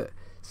week that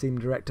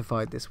seemed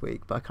rectified this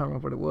week, but I can't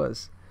remember what it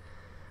was.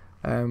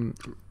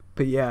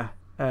 But yeah,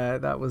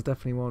 that was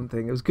definitely one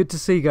thing. It was good to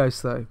see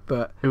Ghost though,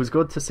 but it was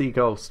good to see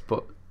Ghost,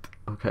 but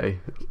okay,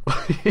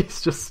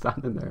 he's just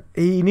standing there.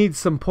 He needs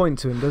some point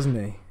to him, doesn't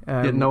he?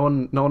 Yeah, no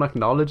one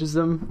acknowledges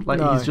him. Like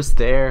no. He's just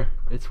there.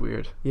 It's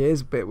weird. Yeah, it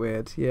is a bit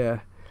weird. Yeah,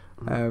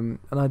 and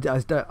I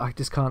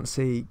just can't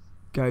see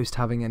Ghost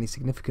having any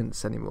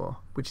significance anymore,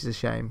 which is a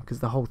shame, because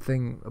the whole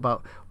thing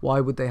about why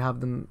would they have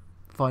them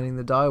finding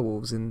the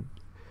direwolves in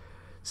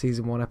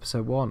season 1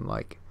 episode 1,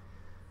 like,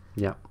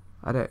 yeah,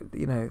 I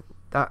don't,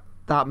 that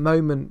that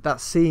moment, that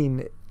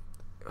scene,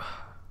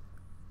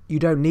 you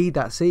don't need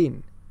that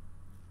scene.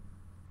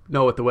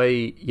 No, with the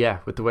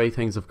way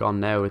things have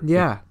gone now,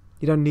 you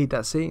don't need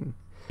that scene.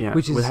 Yeah,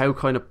 which is, with how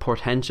kind of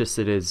portentous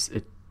it is,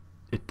 it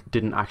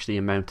didn't actually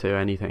amount to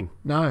anything.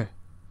 No,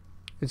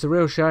 it's a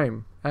real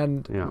shame.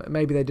 And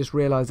maybe they just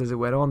realised as it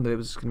went on that it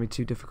was going to be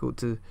too difficult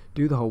to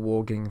do the whole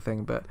warging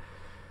thing. But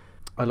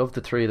I love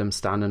the three of them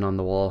standing on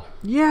the wall.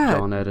 Yeah,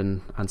 John, Ed,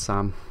 and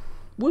Sam.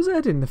 Was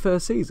Ed in the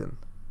first season?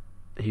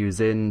 He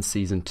was in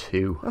season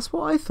 2. That's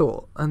what I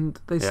thought. And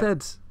they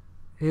said,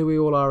 "Here we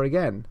all are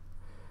again."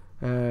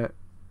 And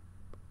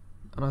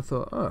I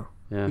thought,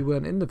 you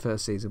weren't in the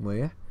first season, were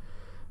you?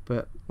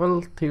 But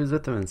well, he was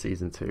with them in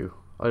season 2.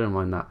 I don't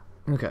mind that.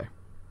 Okay,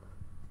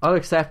 I'll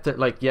accept that.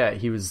 Like,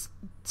 he's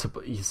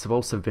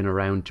supposed to have been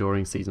around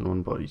during season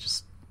 1, but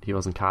he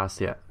wasn't cast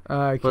yet.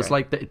 Okay. But it's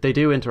like they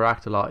do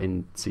interact a lot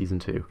in season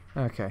 2.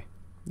 Okay,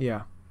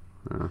 yeah.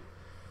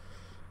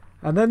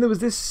 And then there was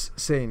this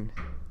scene.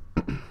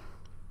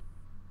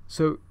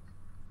 So,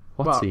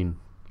 what scene?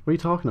 What are you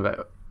talking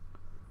about?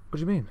 What do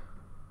you mean?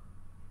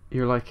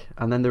 You're like,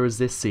 and then there was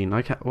this scene.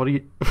 I can't. What are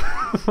you?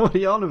 What are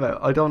you on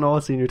about? I don't know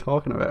what scene you're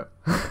talking about.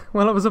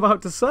 Well, I was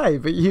about to say,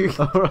 but you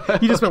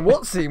you just went,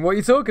 what scene? What are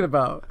you talking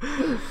about?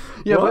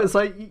 Yeah, but it's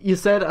like you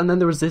said, and then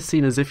there was this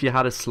scene as if you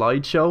had a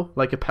slideshow,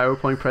 like a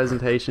PowerPoint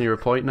presentation. You were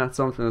pointing at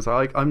something. It's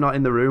like, I'm not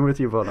in the room with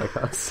you, but I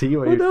can't see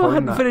what you're pointing at. I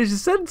hadn't finished the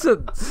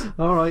sentence.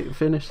 All right,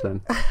 finish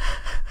then.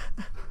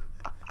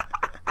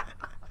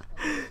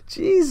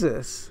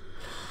 Jesus.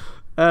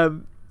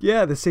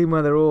 The scene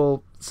where they're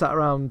all sat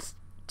around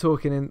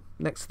talking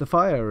next to the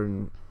fire,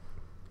 and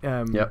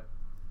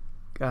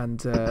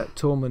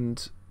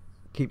Tormund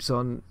keeps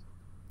on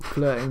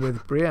flirting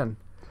with Brienne.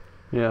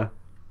 Yeah.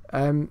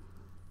 So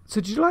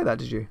did you like that?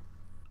 Did you?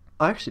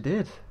 I actually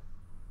did.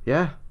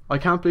 Yeah. I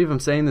can't believe I'm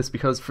saying this,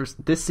 because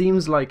this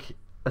seems like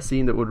a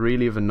scene that would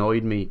really have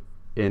annoyed me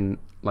in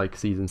like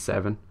season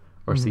 7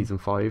 or season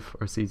 5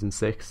 or season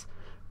 6,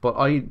 but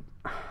I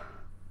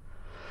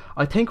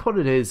think what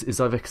it is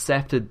I've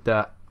accepted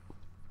that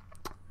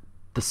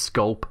the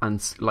scope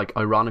and, like,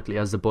 ironically,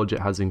 as the budget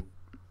has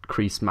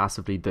increased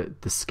massively,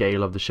 the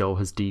scale of the show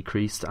has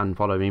decreased. And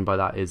what I mean by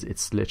that is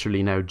it's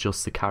literally now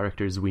just the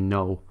characters we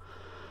know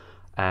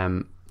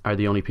are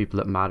the only people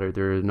that matter.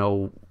 There are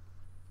no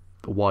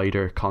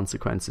wider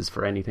consequences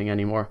for anything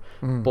anymore.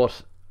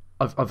 But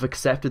I've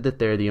accepted that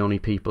they're the only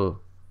people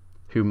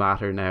who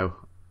matter now,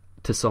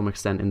 to some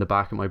extent, in the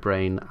back of my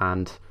brain,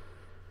 and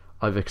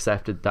I've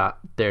accepted that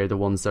they're the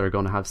ones that are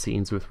going to have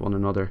scenes with one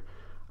another.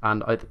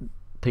 And I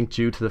think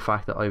due to the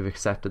fact that I've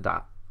accepted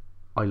that,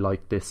 I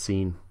like this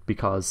scene,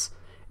 because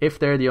if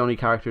they're the only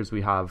characters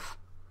we have,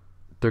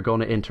 they're going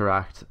to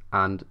interact,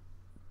 and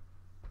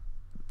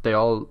they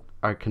all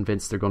are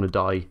convinced they're going to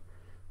die.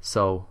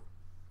 So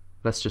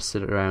let's just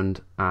sit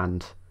around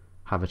and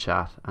have a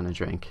chat and a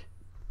drink.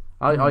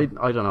 I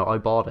don't know, I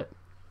bought it.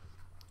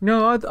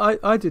 No,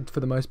 I did for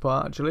the most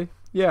part, actually.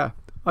 Yeah,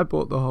 I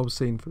bought the whole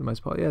scene for the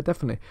most part. Yeah,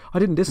 definitely. I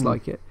didn't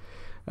dislike it.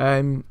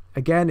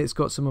 Again, it's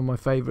got some of my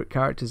favourite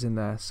characters in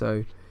there.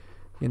 So,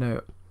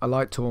 I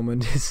like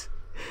Tormund.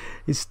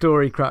 His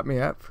story cracked me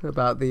up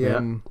about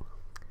the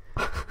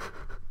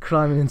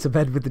climbing into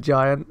bed with the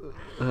giant.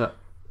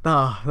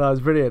 That was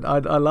brilliant. I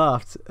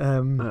laughed.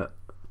 And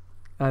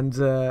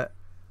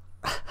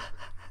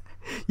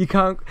you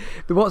can't.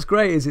 But what's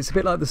great is it's a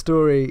bit like the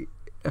story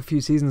a few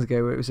seasons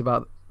ago where it was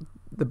about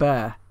the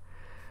bear.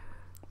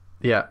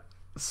 Yeah,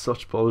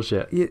 such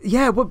bullshit.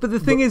 Yeah, but the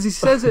thing is, he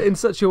says it in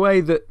such a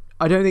way that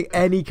I don't think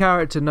any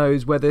character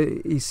knows whether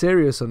he's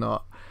serious or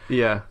not.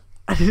 Yeah.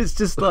 And it's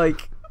just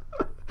like...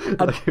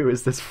 like, who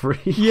is this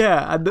freak?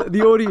 Yeah, and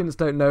the audience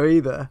don't know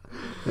either.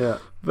 Yeah.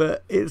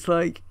 But it's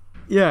like,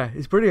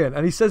 it's brilliant.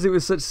 And he says it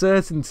with such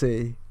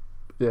certainty.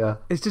 Yeah.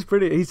 It's just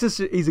brilliant.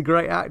 He's a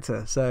great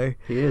actor, so...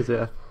 He is,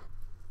 yeah.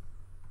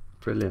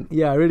 Brilliant.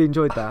 Yeah, I really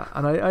enjoyed that.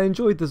 And I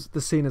enjoyed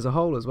the scene as a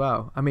whole as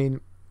well. I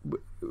mean,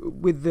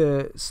 with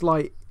the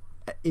slight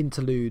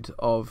interlude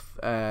of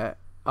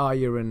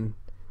Arya and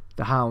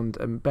the Hound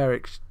and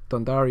Beric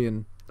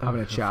Dondarrion having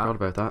a chat. I forgot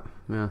about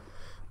that.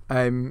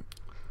 Yeah.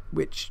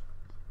 Which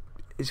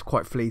is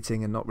quite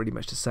fleeting and not really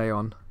much to say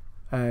on.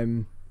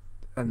 And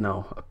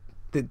no.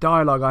 The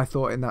dialogue, I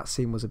thought, in that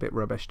scene was a bit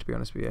rubbish, to be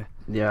honest with you.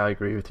 Yeah, I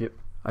agree with you.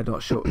 I'm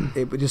not sure.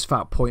 It just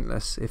felt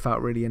pointless. It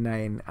felt really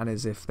inane, and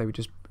as if they were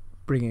just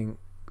bringing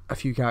a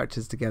few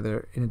characters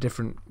together in a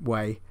different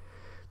way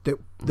that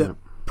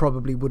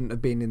probably wouldn't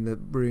have been in the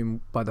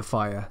room by the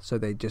fire, so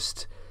they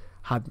just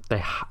had... They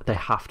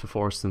have to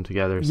force them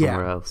together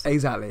somewhere else.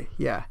 Exactly,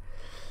 yeah.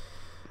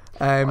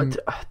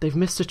 They've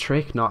missed a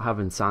trick not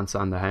having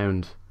Sansa and the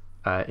Hound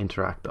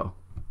interact, though.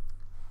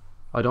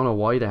 I don't know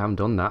why they haven't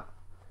done that.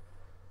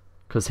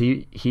 Because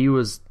he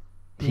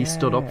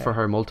stood up for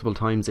her multiple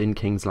times in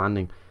King's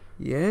Landing.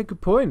 Yeah, good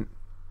point.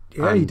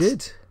 Yeah, and he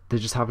did. They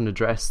just haven't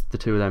addressed the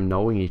two of them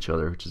knowing each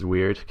other, which is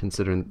weird,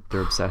 considering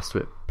they're obsessed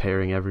with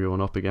pairing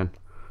everyone up again.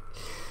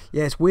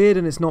 Yeah, it's weird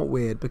and it's not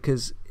weird,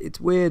 because it's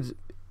weird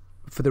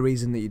for the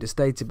reason that you just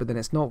stated, but then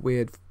it's not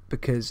weird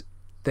because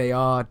they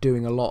are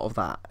doing a lot of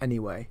that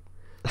anyway.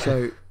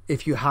 So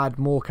if you had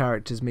more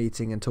characters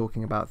meeting and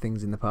talking about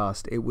things in the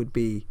past, it would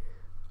be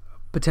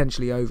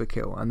potentially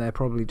overkill, and they're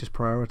probably just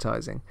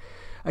prioritizing.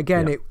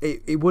 Again,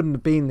 it wouldn't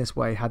have been this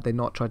way had they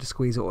not tried to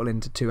squeeze it all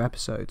into 2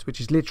 episodes,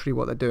 which is literally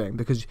what they're doing,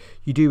 because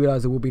you do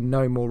realise there will be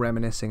no more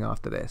reminiscing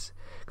after this,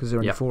 because there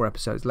are only 4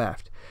 episodes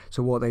left.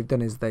 So what they've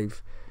done is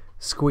they've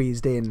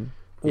squeezed in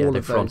all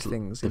of those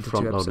things into 2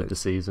 episodes. Front-loaded the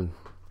season.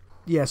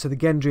 Yeah, so the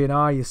Gendry and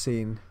Arya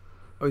scene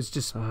was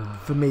just,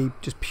 for me,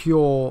 just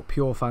pure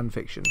fan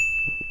fiction.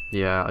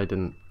 Yeah, I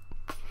didn't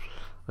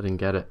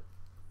get it.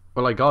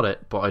 Well, I got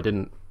it, but I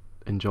didn't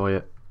enjoy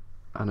it,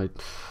 and it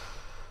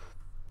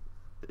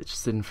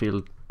just didn't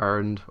feel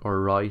earned or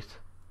right.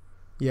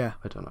 Yeah,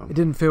 I don't know. It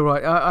didn't feel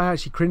right. I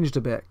actually cringed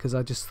a bit because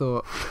I just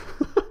thought,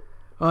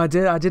 I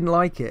didn't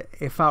like it.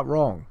 It felt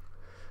wrong.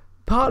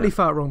 Partly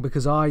felt wrong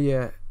because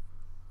Arya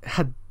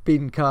had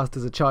been cast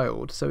as a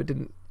child, so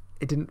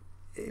it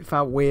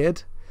felt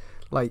weird,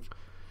 like,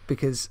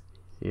 because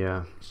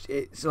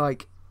it's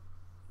like,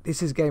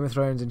 this is Game of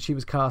Thrones and she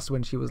was cast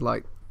when she was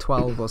like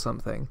 12 or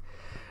something.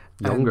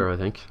 Younger, I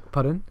think.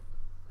 Pardon?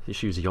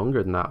 She was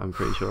younger than that, I'm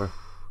pretty sure.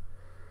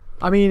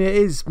 I mean, it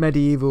is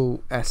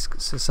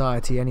medieval-esque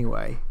society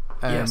anyway.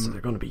 So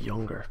they're going to be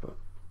younger, but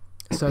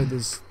so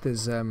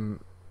there's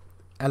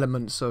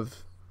elements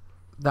of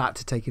that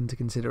to take into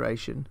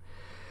consideration,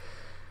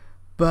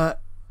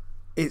 but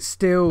it's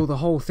still, the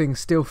whole thing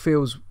still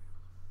feels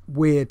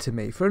weird to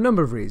me for a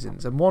number of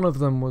reasons, and one of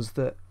them was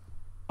that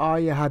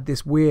Arya had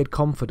this weird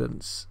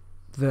confidence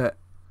that,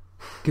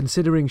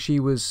 considering she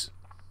was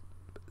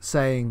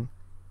saying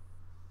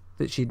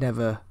that she'd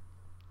never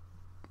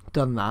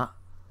done that,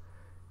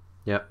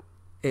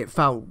 it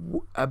felt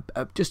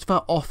just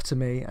felt off to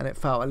me, and it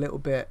felt a little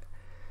bit,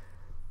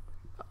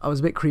 I was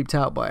a bit creeped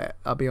out by it,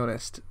 I'll be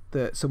honest,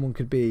 that someone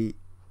could be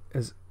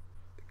as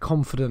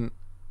confident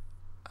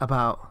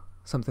about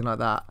something like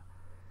that.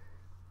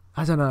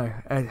 I don't know.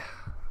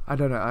 I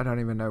don't know. I don't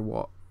even know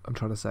what I'm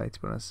trying to say, to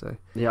be honest. So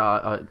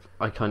yeah,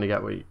 I kind of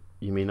get what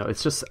you mean.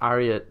 It's just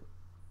Arya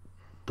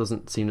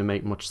doesn't seem to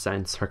make much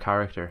sense, her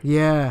character.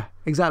 Yeah,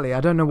 exactly. I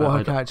don't know what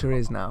her character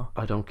is now.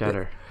 I don't get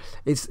her.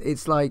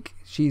 It's like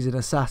she's an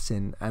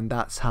assassin, and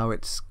that's how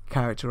it's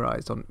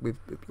characterized with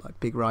like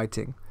big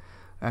writing.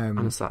 An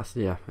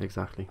assassin, yeah,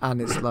 exactly. And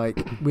it's like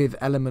with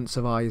elements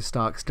of Arya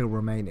Stark still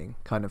remaining,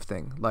 kind of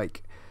thing.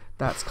 Like,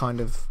 that's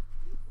kind of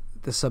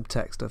the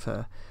subtext of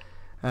her.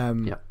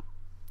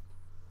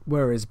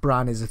 Whereas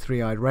Bran is a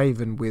 3-eyed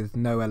raven with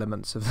no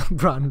elements of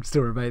Bran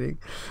still remaining.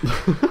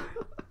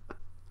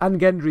 And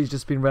Gendry's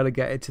just been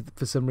relegated to,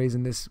 for some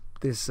reason, this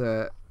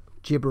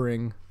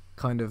gibbering,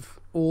 kind of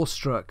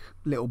awestruck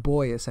little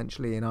boy,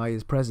 essentially, in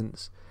Arya's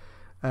presence.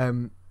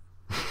 I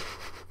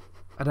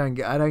don't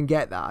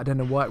get that. I don't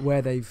know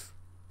where they've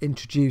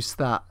introduced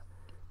that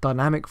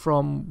dynamic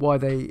from. Why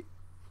they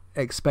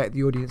expect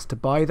the audience to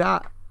buy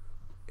that.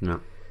 No.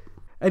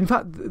 In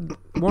fact,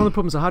 one of the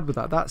problems I had with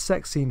that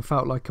sex scene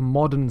felt like a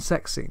modern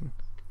sex scene.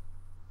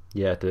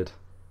 Yeah, it did.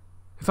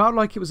 It felt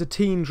like it was a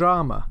teen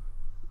drama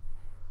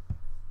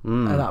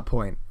at that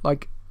point.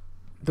 Like,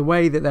 the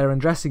way that they're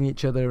undressing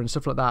each other and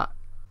stuff like that,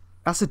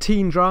 that's a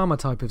teen drama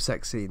type of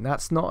sex scene.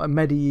 That's not a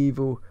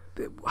medieval...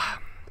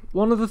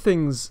 One of the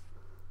things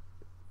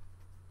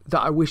that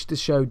I wish the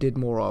show did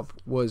more of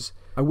was,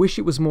 I wish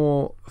it was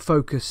more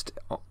focused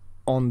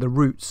on the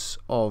roots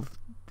of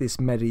this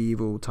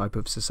medieval type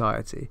of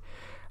society,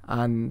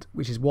 and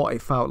which is what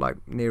it felt like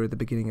near the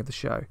beginning of the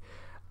show.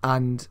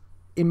 And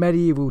in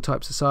medieval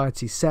type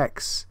society,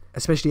 sex,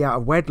 especially out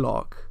of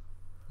wedlock,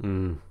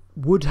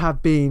 would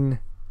have been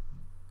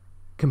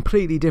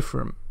completely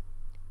different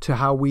to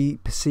how we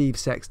perceive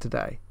sex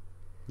today.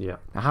 Yeah.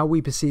 Now, how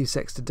we perceive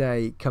sex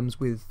today comes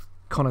with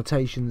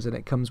connotations, and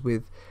it comes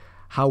with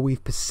how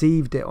we've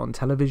perceived it on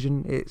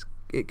television.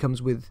 It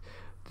comes with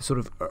the sort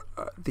of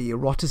the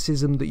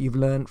eroticism that you've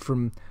learned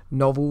from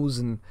novels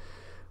and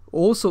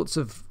all sorts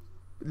of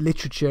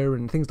literature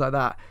and things like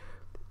that.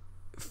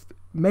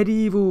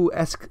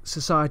 Medieval-esque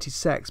society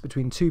sex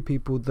between two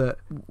people, that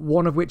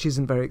one of which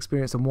isn't very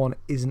experienced and one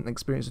isn't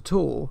experienced at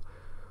all,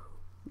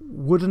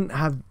 wouldn't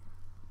have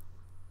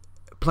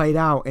played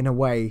out in a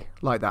way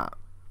like that.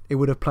 It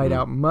would have played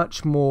out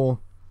much more.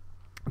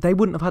 They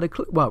wouldn't have had a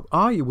clue. Well,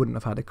 Arya wouldn't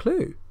have had a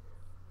clue.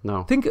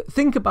 No.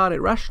 Think about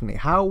it rationally.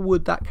 How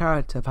would that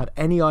character have had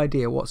any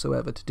idea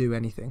whatsoever to do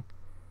anything?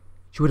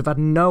 She would have had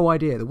no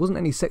idea. There wasn't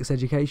any sex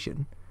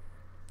education.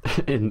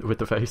 With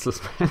the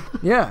faceless men.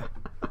 Yeah.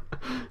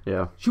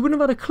 Yeah. She wouldn't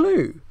have had a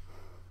clue.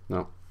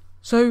 No.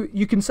 So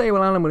you can say,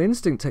 well, animal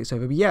instinct takes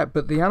over. But yeah,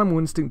 but the animal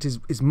instinct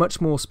is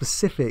much more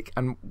specific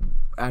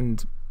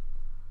and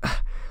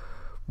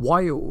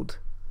wild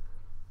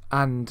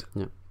and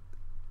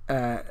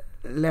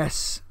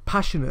less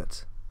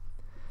passionate.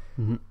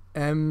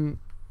 Mm-hmm.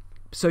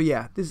 So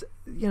yeah, there's,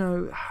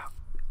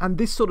 and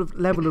this sort of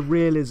level of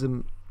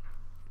realism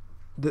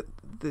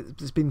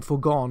that's been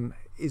foregone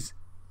is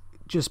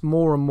just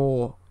more and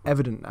more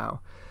evident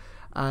now.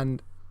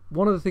 And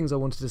one of the things I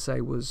wanted to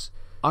say was,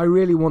 I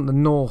really want the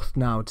North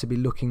now to be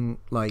looking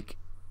like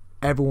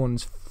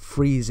everyone's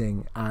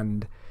freezing,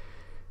 and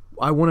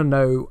I want to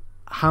know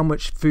how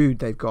much food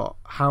they've got,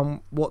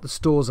 what the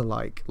stores are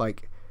like.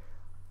 Like,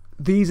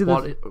 these are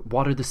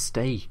what are the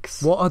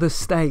stakes? What are the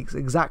stakes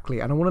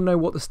exactly? And I want to know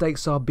what the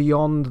stakes are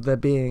beyond there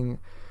being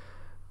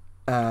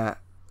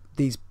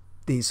these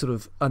sort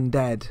of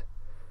undead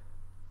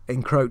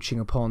encroaching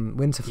upon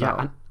Winterfell.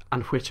 Yeah,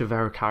 and which of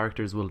our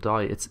characters will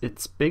die?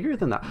 It's bigger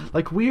than that.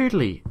 Like,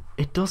 weirdly,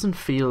 it doesn't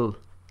feel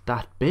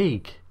that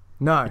big.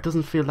 No, it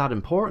doesn't feel that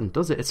important,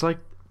 does it? It's like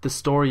the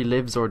story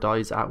lives or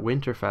dies at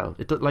Winterfell.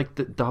 Like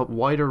the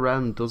wider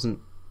realm doesn't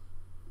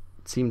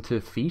seem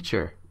to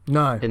feature.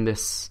 No, in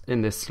this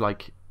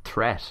like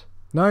threat.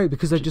 No,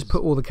 because they've just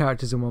put all the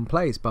characters in one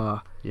place,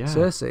 bar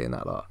Cersei and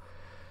that lot.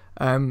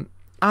 And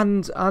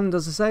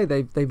as I say,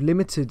 they've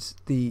limited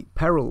the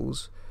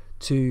perils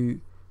to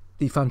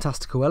the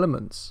fantastical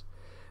elements,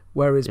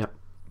 whereas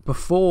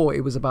before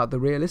it was about the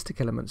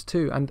realistic elements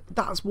too, and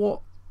that's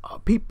what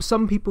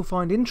some people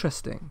find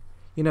interesting.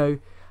 You know,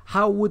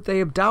 how would they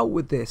have dealt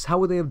with this? How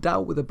would they have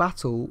dealt with a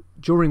battle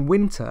during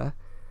winter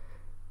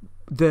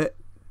that,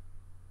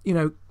 you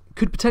know,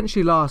 could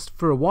potentially last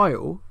for a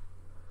while?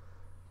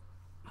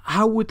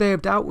 How would they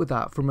have dealt with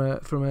that from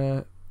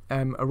a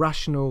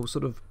rational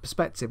sort of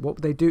perspective? What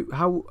would they do?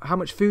 How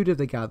much food have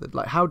they gathered?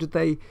 Like, how do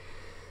they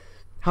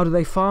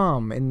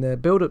farm in the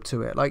build up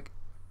to it? Like,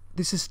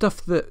 this is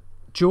stuff that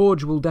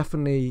George will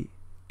definitely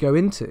go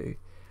into,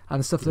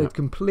 and stuff they've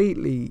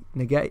completely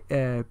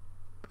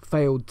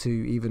failed to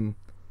even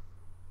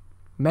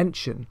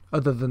mention,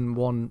 other than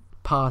one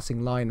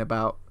passing line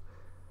about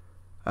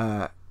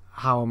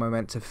how am I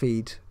meant to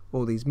feed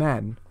all these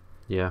men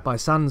by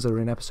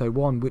Sansa in episode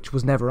 1, which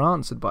was never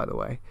answered, by the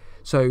way.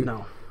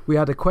 So we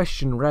had a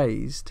question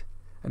raised,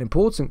 an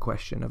important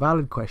question, a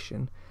valid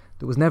question,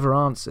 that was never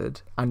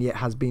answered and yet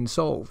has been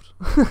solved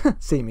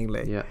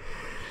seemingly.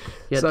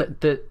 So,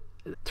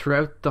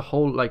 throughout the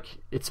whole, like,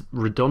 it's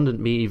redundant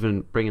me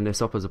even bringing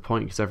this up as a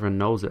point because everyone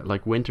knows it.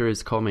 Like, winter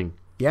is coming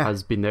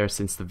has been there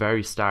since the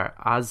very start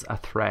as a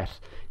threat.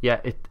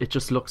 It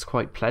just looks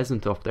quite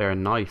pleasant up there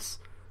and nice.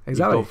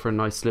 Exactly. You go for a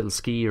nice little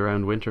ski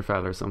around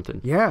Winterfell or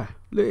something.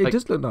 It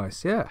does look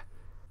nice. It's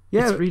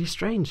really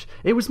strange.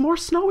 It was more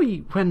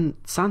snowy when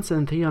Sansa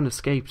and Theon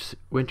escaped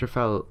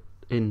Winterfell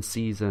in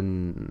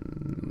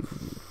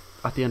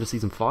at the end of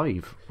season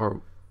 5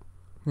 or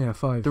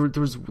 5. There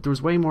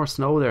was way more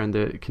snow there, and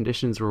the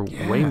conditions were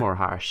way more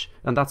harsh.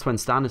 And that's when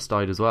Stannis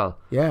died as well.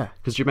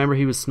 Because you remember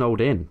he was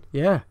snowed in.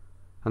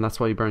 And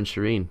that's why he burned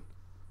Shireen.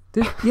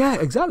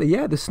 Exactly.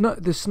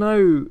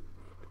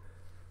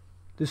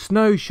 The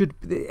snow should,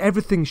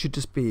 everything should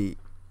just be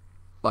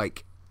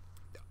like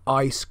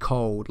ice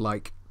cold.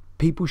 Like,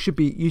 you should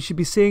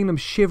be seeing them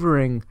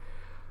shivering.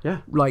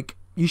 Like,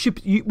 we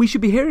should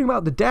be hearing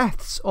about the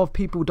deaths of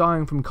people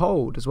dying from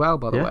cold as well,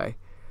 by the way.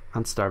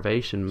 And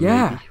starvation,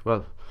 maybe.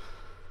 Well,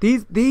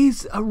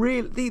 these are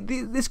real.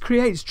 This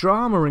creates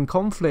drama and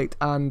conflict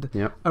and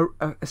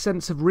a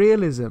sense of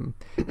realism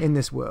in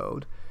this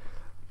world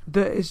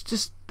that is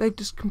just, they've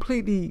just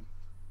completely,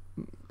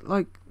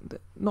 like,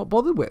 not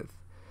bothered with.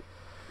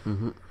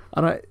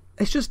 And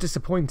it's just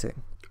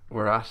disappointing.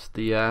 We're at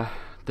the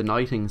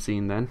knighting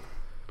scene then.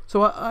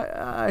 So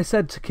I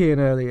said to Kian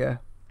earlier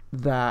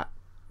that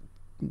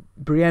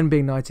Brienne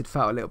being knighted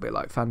felt a little bit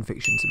like fan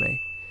fiction to me.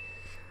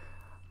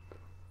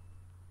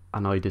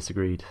 And I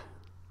disagreed.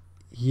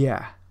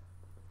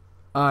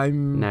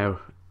 Now,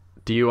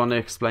 do you want to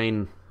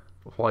explain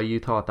why you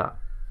thought that?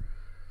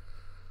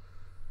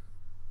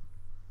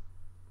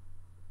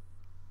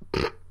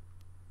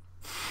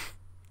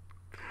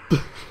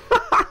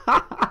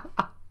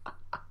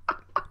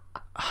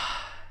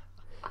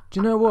 Do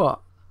you know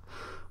what?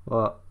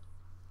 What?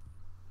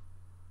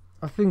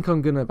 I think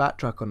I'm going to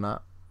backtrack on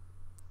that.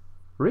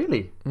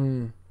 Really?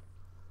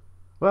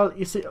 Well,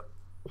 you see,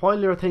 while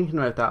you're thinking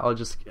about that, I'll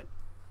just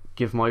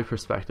give my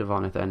perspective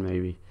on it then,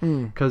 maybe.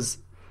 Because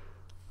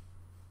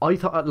I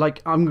thought,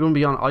 like, I'm going to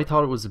be honest, I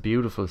thought it was a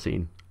beautiful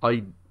scene.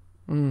 I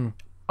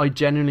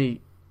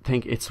genuinely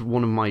think it's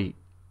one of my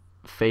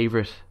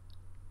favourite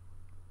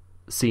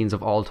scenes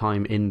of all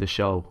time in the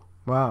show.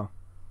 Wow.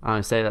 And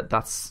I say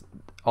that's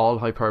all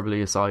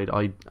hyperbole aside,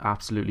 I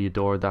absolutely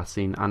adored that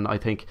scene, and I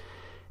think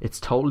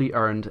it's totally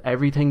earned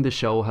everything the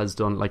show has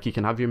done. Like, you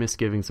can have your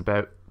misgivings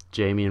about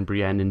Jaime and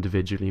Brienne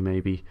individually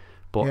maybe,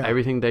 but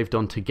everything they've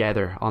done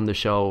together on the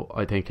show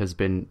I think has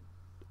been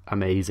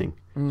amazing.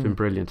 It's been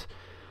brilliant,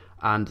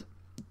 and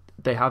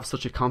they have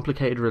such a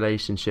complicated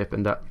relationship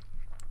in that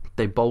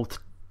they both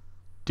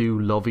do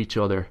love each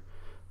other,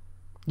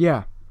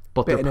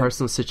 but their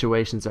personal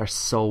situations are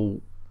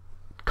so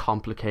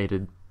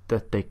complicated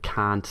that they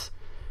can't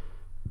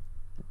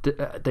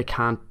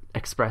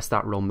express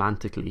that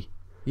romantically.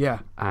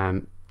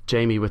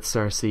 Jaime with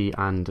Cersei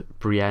and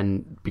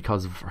Brienne,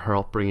 because of her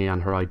upbringing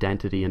and her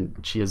identity, and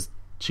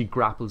she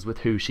grapples with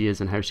who she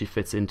is and how she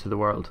fits into the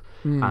world,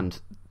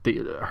 and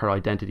her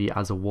identity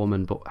as a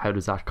woman, but how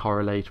does that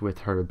correlate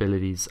with her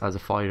abilities as a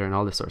fighter and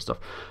all this sort of stuff.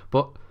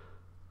 But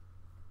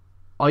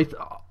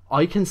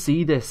I can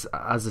see this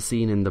as a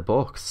scene in the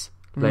books,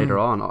 later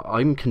on.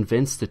 I'm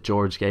convinced that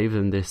George gave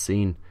them this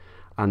scene,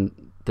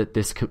 and that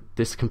this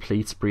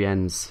completes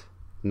Brienne's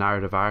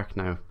narrative arc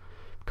now,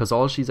 because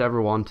all she's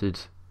ever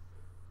wanted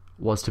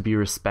was to be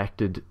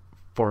respected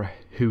for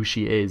who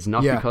she is,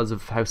 not because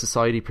of how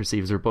society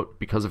perceives her, but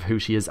because of who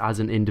she is as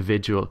an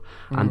individual.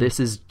 And this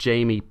is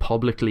Jamie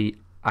publicly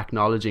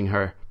acknowledging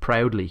her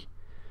proudly,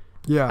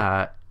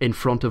 in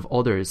front of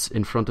others,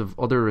 in front of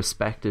other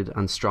respected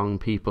and strong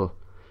people.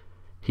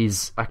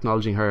 He's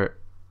acknowledging her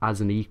as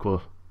an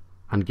equal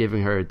and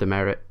giving her the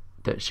merit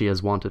that she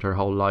has wanted her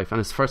whole life. And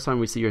it's the first time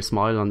we see her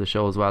smile on the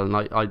show as well. And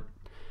I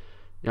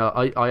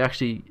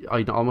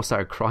almost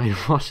started crying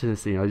watching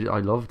this scene. I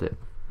loved it.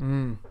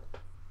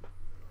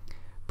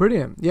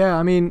 Brilliant. Yeah,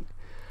 I mean,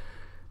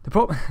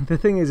 the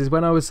thing is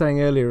when I was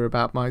saying earlier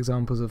about my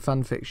examples of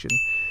fan fiction,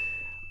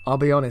 I'll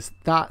be honest,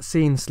 that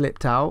scene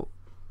slipped out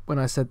when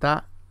I said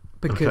that,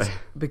 because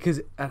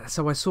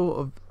so I sort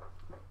of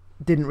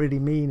didn't really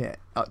mean it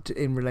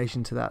in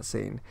relation to that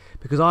scene,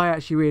 because I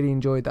actually really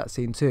enjoyed that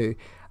scene too,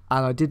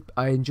 and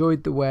I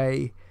enjoyed the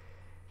way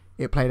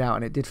it played out,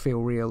 and it did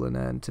feel real and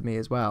earned to me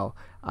as well,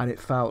 and it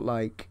felt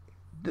like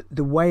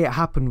the way it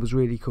happened was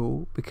really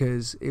cool,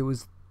 because it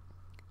was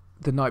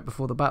the night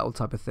before the battle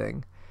type of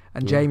thing,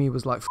 and Jamie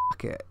was like,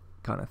 fuck it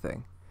kind of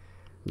thing,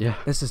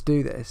 let's just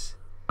do this.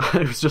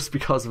 It was just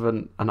because of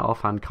an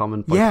offhand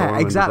comment by yeah,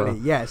 Corman exactly. as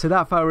well. Yeah, so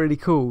that felt really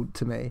cool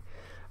to me.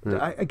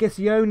 I guess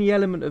the only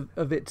element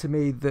of it to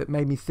me that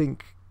made me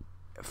think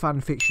fan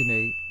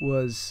fiction-y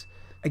was,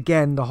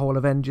 again, the whole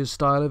Avengers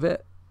style of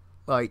it.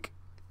 Like,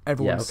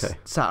 everyone's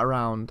sat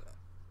around.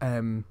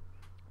 It's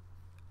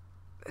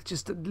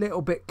just a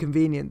little bit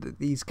convenient that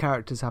these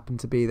characters happen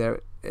to be there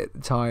at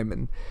the time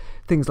and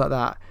things like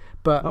that.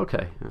 But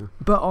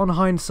but on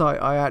hindsight,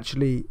 I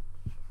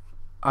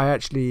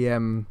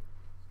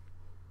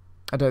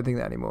don't think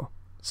that anymore.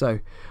 So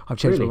I've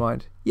changed my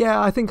mind.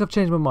 Yeah, I think I've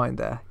changed my mind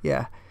there.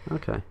 Yeah.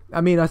 Okay.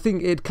 I mean, I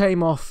think it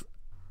came off.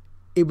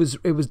 It was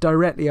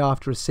directly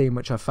after a scene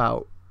which I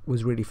felt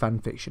was really fan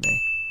fiction-y,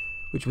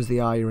 which was the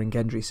Arya and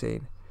Gendry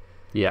scene.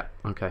 Yeah.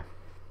 Okay.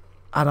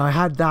 And I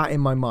had that in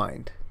my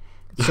mind.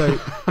 So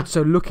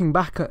so looking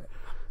back at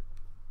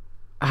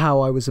how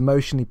I was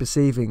emotionally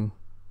perceiving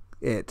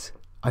it,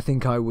 I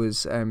think I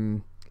was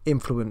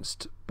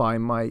influenced by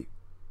my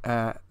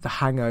the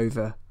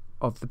hangover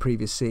of the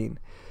previous scene.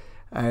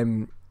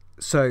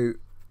 So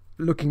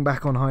looking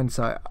back on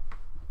hindsight,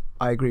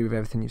 I agree with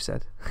everything you've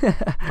said.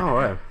 Oh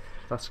wow,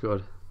 that's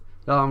good.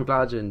 No, I'm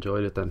glad you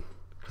enjoyed it then,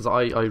 because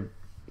I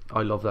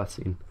love that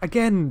scene.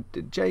 Again,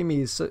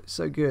 Jamie is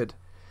so good.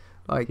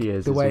 Like, he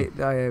is, the way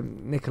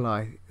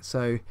Nikolai,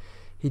 so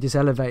he just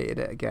elevated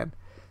it again.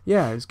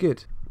 Yeah, it was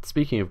good.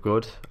 Speaking of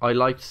good, I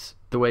liked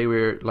the way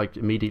we're, like,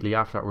 immediately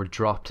after that, we're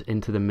dropped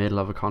into the middle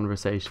of a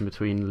conversation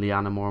between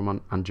Lyanna Mormont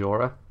and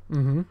Jorah.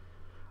 Mm-hmm.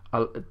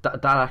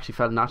 That actually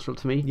felt natural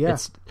to me. Yeah.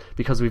 It's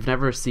because we've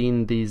never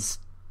seen these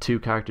two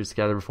characters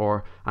together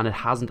before, and it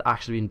hasn't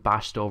actually been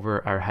bashed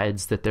over our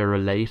heads that they're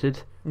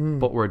related,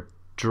 but we're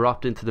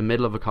dropped into the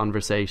middle of a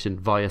conversation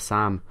via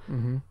Sam,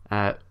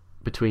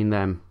 between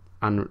them,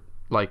 and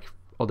like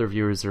other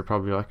viewers are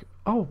probably like,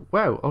 oh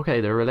wow, okay,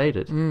 they're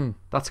related.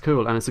 That's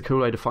cool, and it's a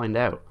cool way to find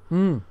out.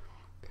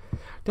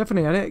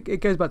 Definitely. And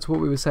it goes back to what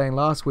we were saying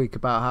last week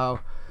about how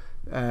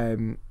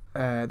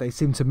they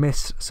seem to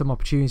miss some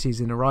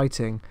opportunities in the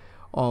writing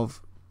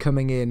of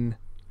coming in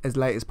as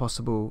late as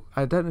possible.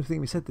 I don't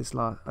think we said this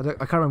last. I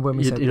can't remember when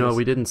we said this. You know,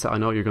 we didn't say. I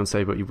know what you're going to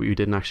say, but you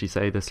didn't actually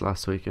say this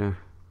last week. Yeah.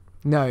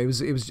 No, it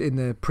was in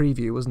the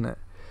preview, wasn't it?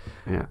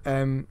 Yeah.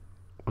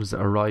 Was it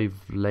arrive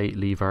late,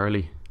 leave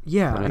early?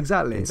 Yeah,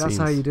 exactly. That's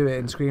how you do it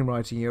in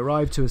screenwriting. You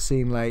arrive to a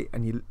scene late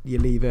and you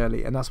leave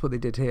early, and that's what they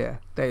did here.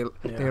 They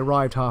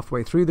arrived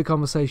halfway through the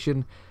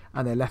conversation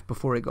and they left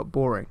before it got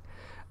boring,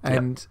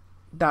 and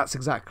that's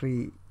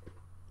exactly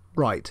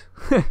right.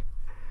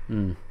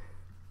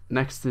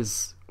 Next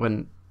is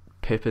when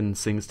Pippin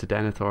sings to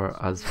Denethor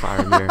as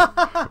Faramir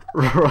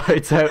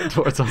rides out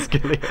towards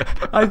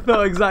Osgiliath. I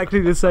thought exactly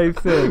the same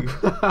thing.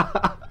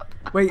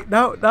 Wait,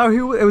 now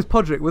who? It was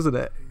Podrick, wasn't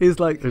it? It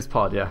was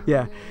Pod, yeah.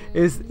 Yeah,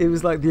 it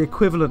was like the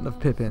equivalent of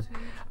Pippin,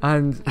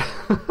 and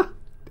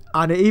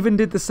and it even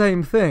did the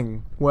same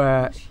thing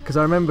where, because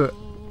I remember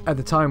at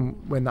the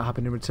time when that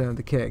happened in Return of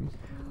the King,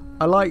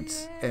 I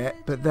liked it,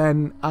 but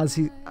then as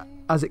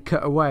it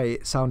cut away,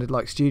 it sounded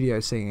like studio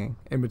singing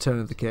in Return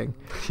of the King.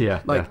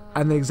 Yeah,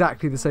 and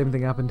exactly the same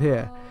thing happened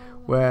here,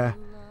 where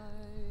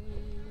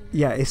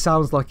it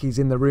sounds like he's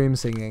in the room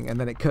singing, and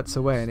then it cuts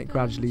away and it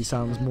gradually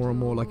sounds more and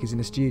more like he's in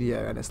a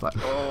studio, and it's like,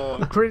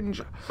 oh, cringe.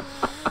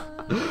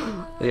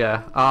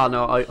 Yeah.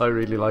 No, I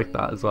really like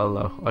that as well,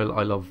 though.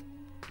 I love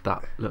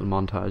that little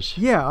montage.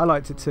 Yeah, I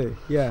liked it too.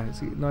 Yeah,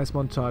 it's a nice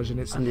montage, and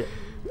it's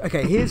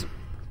okay.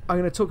 I'm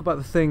going to talk about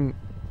the thing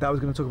that I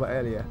was going to talk about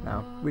earlier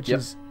now, which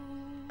is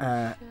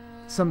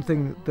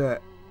something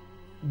that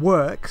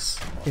works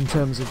in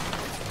terms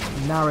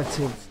of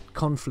narrative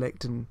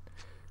conflict and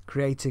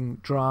creating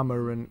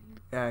drama and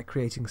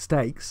creating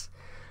stakes,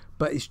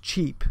 but it's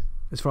cheap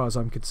as far as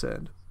I'm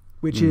concerned,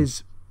 which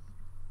is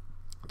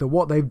that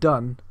what they've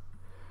done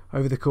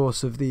over the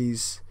course of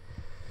this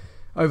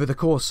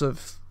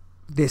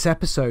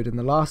episode and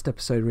the last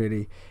episode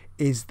really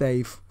is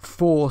they've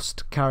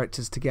forced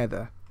characters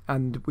together,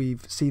 and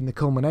we've seen the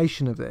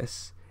culmination of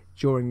this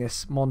during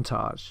this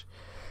montage.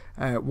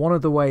 One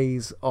of the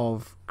ways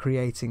of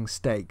creating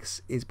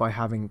stakes is by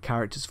having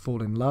characters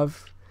fall in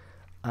love,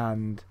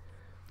 and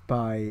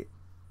by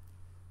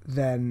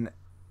then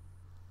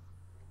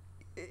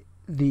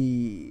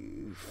the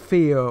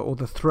fear or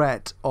the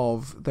threat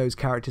of those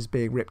characters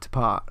being ripped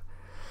apart.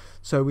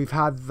 So we've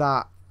had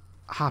that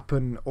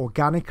happen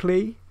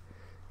organically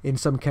in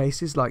some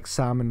cases, like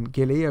Sam and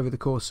Gilly, over the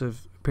course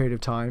of a period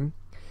of time.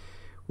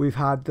 We've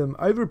had them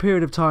over a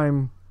period of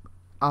time,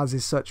 as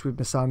is such with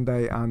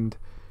Missandei and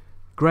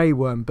Grey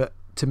Worm, but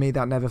to me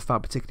that never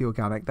felt particularly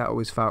organic. That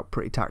always felt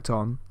pretty tacked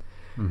on.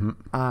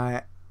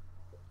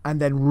 And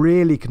then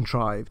really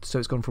contrived, so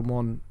it's gone from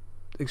one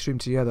extreme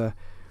to the other,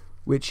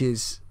 which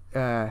is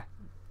Arya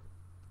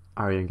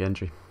and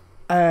Gendry.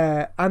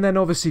 And then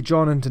obviously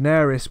Jon and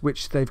Daenerys,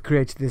 which they've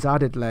created this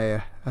added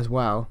layer as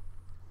well,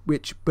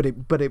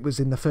 but it was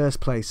in the first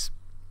place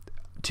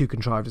too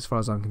contrived as far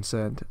as I'm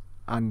concerned.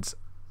 And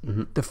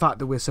the fact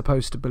that we're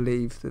supposed to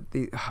believe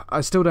that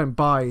I still don't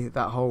buy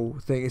that whole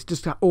thing. It's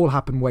just all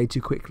happened way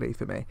too quickly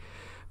for me.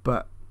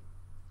 But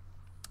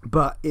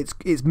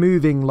it's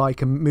moving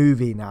like a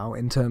movie now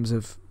in terms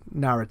of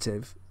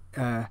narrative,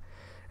 at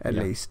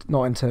least,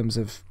 not in terms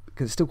of,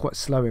 because it's still quite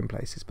slow in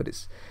places, but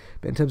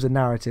in terms of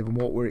narrative and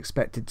what we're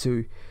expected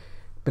to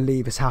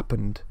believe has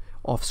happened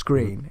off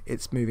screen,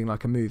 it's moving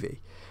like a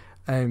movie.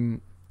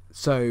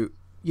 So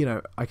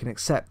I can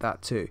accept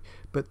that too.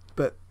 But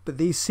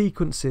these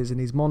sequences and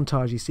these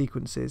montagey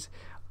sequences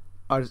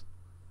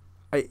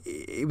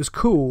it was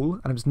cool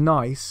and it was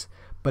nice,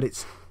 but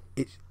it's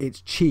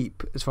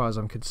cheap as far as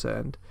I'm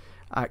concerned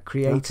at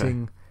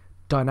creating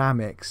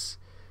dynamics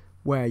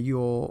where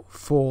you're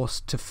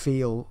forced to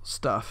feel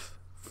stuff,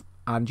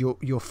 and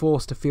you're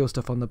forced to feel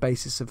stuff on the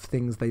basis of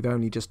things they've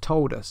only just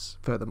told us,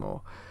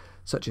 furthermore,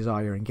 such as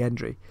Arya and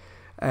Gendry.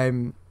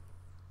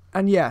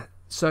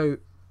 So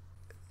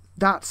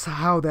that's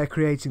how they're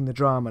creating the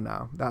drama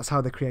now. That's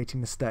how they're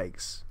creating the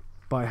stakes,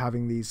 by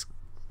having the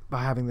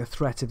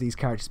threat of these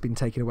characters being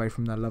taken away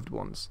from their loved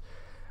ones.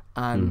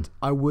 And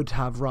I would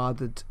have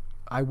rather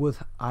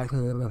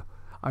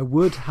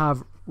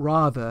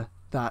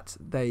that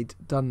they'd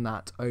done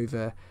that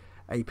over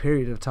a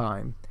period of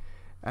time,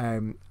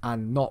 and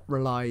not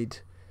relied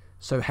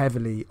so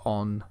heavily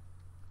on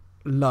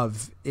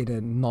love in a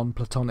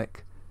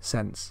non-platonic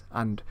sense,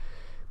 and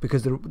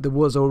because there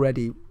were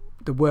already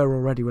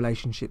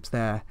relationships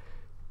there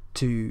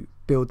to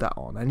build that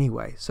on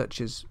anyway,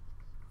 such as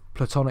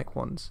platonic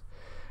ones,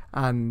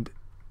 and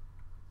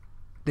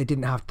they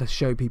didn't have to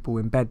show people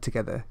in bed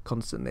together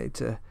constantly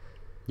to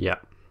do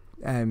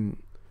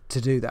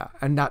that.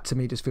 And that to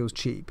me just feels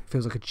cheap. It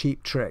feels like a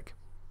cheap trick.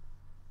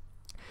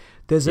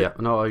 I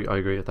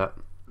agree with that.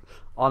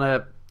 On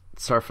a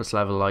surface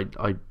level,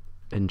 I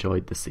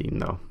enjoyed the scene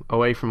though.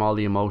 Away from all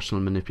the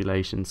emotional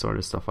manipulation sort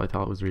of stuff, I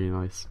thought it was really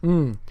nice.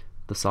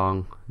 The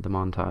song, the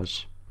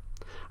montage,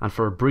 and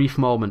for a brief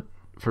moment,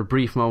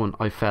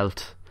 I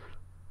felt.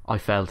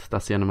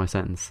 That's the end of my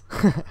sentence.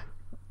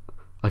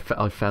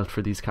 I felt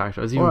for these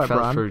characters. I even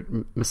felt for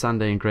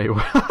Missandei and Grey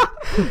Worm.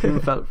 Even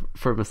felt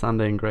for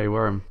Missandei and Grey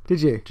Worm.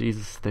 Did you?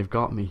 Jesus, they've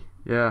got me.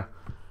 Yeah.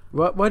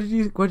 Why did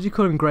you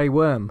call him Grey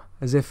Worm?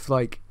 As if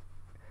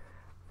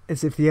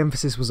the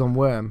emphasis was on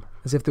worm.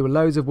 As if there were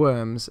loads of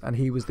worms and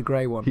he was the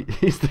grey one.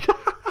 He's the.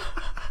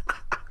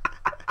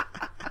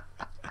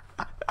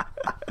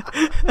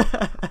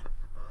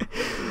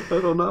 I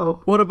don't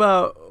know. What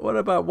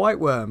about White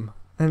Worm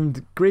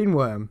and Green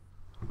Worm?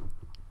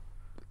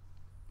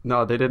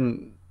 No, they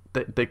didn't.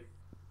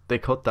 They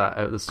cut that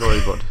out of the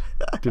story, but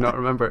do not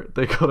remember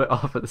they cut it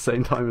off at the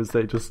same time as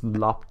they just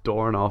lopped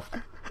Dorne off.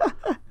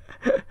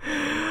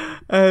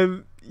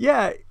 I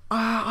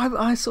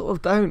sort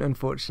of don't,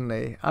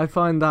 unfortunately. I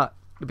find that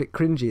a bit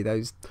cringy.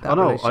 That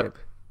relationship.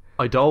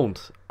 I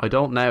don't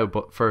now,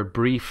 but for a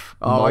brief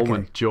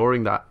moment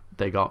during that,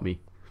 they got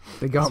me.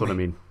 That's what I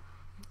mean.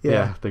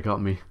 Yeah, they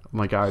got me.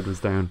 My guard was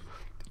down.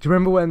 Do you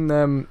remember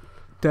when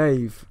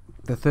Dave,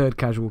 the third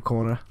casual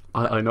corner,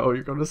 I know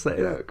you're going to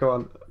say that. Go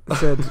on.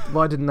 Said,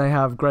 why didn't they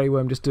have Grey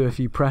Worm just do a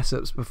few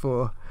press-ups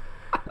before?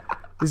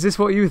 Is this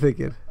what you were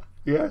thinking?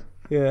 Yeah.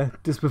 Yeah,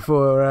 just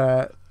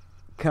before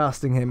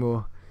casting him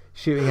or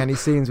shooting any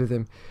scenes with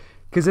him.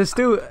 Because I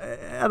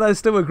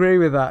still agree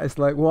with that. It's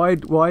like,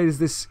 why is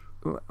this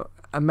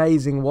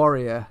amazing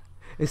warrior?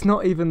 It's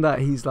not even that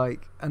he's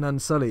like an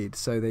unsullied,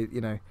 so they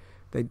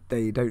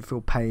don't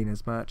feel pain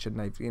as much, and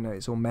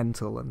it's all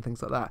mental and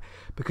things like that,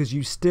 because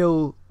you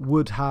still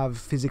would have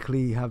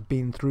physically have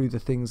been through the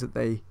things that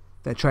their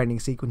training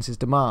sequences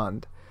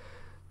demand.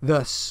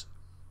 Thus,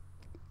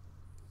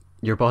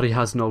 your body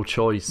has no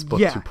choice but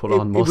to put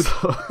on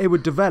muscle. It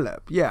would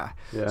develop, yeah.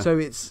 So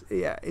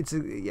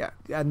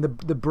and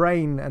the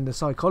brain and the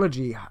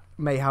psychology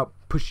may help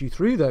push you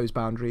through those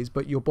boundaries,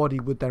 but your body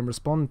would then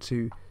respond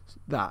to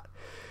that.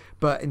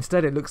 But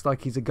instead, it looks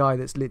like he's a guy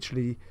that's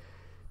literally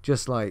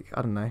just like,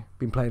 I don't know,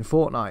 been playing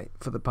Fortnite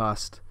for the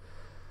past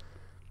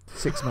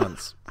 6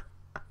 months.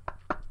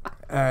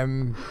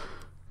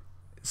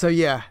 So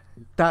yeah,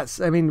 that's.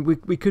 I mean,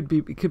 we could be.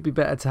 It could be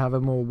better to have a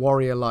more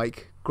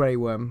warrior-like Grey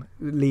Worm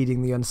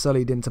leading the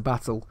Unsullied into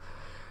battle,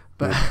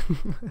 but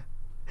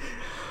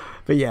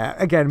but yeah,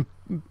 again,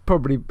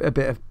 probably a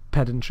bit of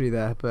pedantry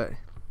there, but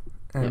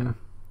yeah.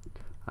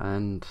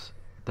 And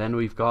then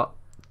we've got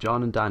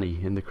Jon and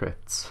Dany in the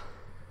crypts.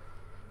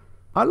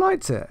 I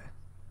liked it.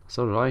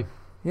 So did I.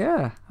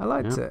 Yeah, I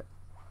liked it.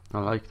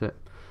 I liked it.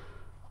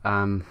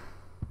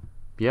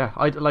 Yeah,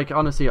 I like,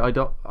 honestly, I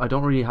don't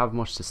really have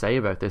much to say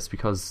about this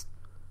because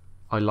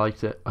I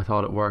liked it. I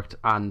thought it worked,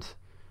 and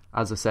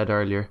as I said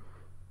earlier,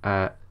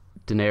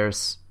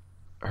 Daenerys,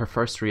 her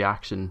first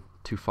reaction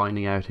to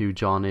finding out who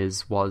Jon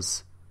is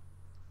was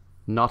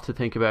not to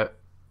think about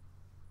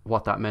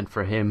what that meant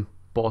for him,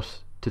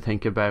 but to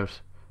think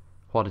about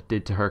what it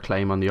did to her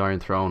claim on the Iron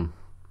Throne.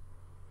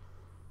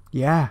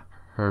 Yeah.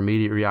 Her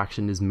immediate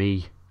reaction is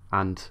me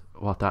and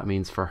what that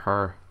means for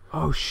her.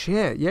 Oh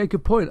shit! Yeah,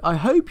 good point. I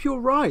hope you're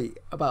right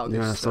about this.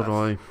 Yeah, stuff. so do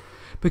I.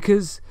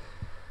 Because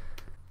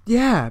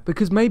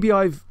maybe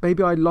I've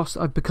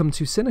become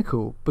too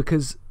cynical.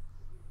 Because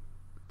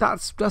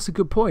that's a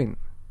good point.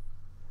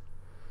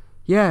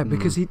 Yeah,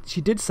 because she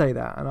did say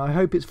that, and I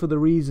hope it's for the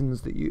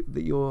reasons that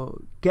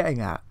you're getting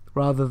at,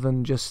 rather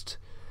than just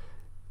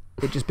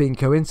it just being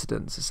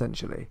coincidence,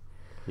 essentially.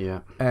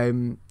 Yeah.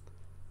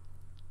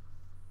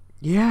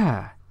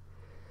 Yeah.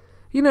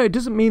 You know, it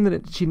doesn't mean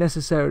that she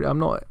necessarily... I'm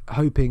not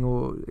hoping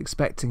or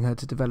expecting her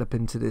to develop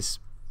into this,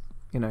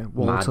 you know,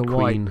 Walter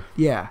White. Queen.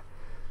 Yeah.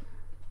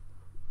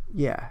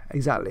 Yeah,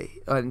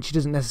 exactly. And she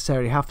doesn't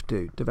necessarily have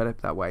to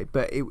develop that way.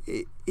 But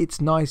it's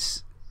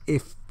nice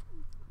if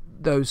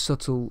those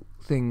subtle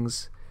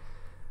things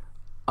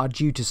are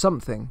due to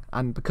something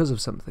and because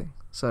of something.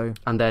 So...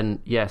 And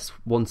then, yes,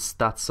 once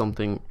that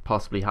something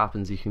possibly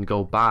happens, you can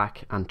go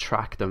back and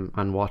track them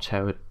and watch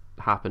how it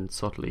happened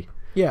subtly.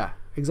 Yeah.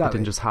 Exactly. It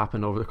didn't just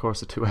happen over the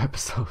course of 2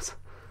 episodes.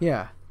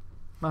 Yeah,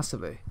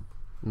 massively.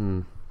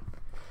 And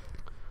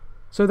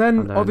So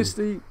then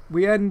obviously,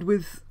 we end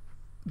with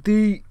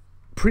the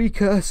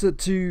precursor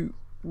to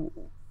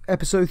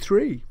episode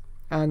 3,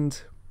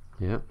 and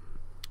yeah,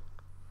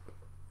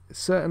 it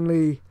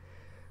certainly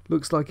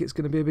looks like it's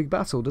going to be a big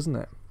battle, doesn't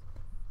it?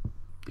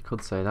 you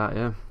could say that,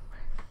 yeah.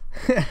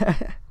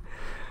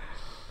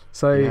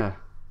 So, Yeah.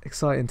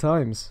 exciting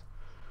times.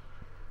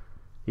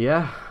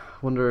 Yeah,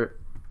 wonder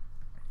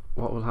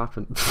what will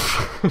happen.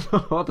 I don't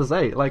know what to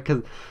say. Like,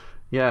 'cause,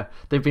 yeah,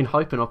 they've been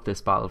hyping up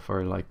this battle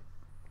for like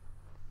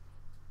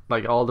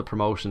all the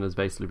promotion has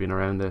basically been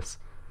around this,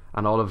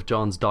 and all of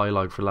Jon's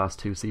dialogue for the last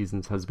 2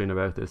 seasons has been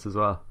about this as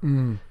well.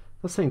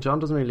 That's the thing, Jon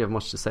doesn't really have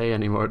much to say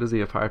anymore, does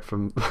he, apart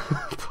from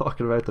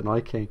talking about the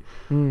Night King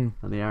and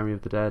the Army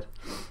of the Dead.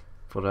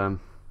 But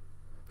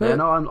yeah,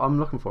 no, I'm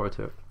looking forward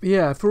to it.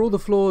 Yeah, for all the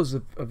flaws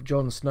of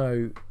Jon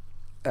Snow,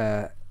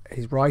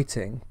 his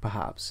writing,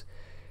 perhaps,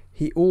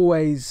 he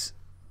always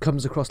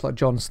comes across like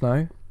Jon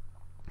Snow.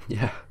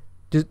 Yeah.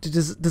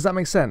 Does that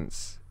make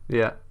sense?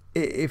 Yeah.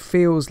 It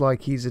feels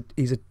like he's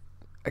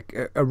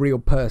a real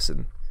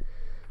person.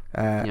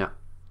 Yeah.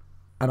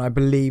 And I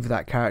believe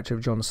that character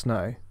of Jon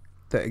Snow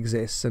that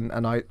exists,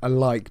 and I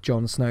like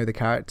Jon Snow the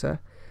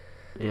character.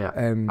 Yeah.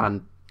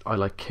 And I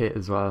like Kit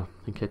as well.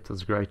 I think Kit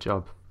does a great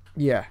job.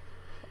 Yeah,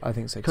 I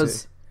think so too.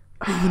 Because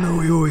even though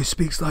he always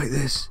speaks like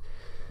this,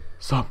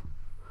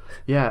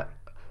 yeah,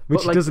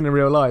 which he doesn't in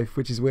real life,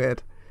 which is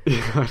weird.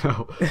 Yeah, I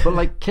know. But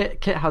like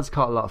Kit has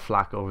caught a lot of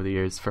flack over the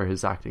years for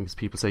his acting, because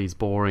people say he's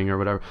boring or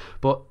whatever.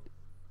 But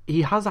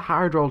he has a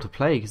hard role to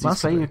play, because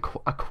he's playing a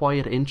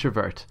quiet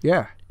introvert.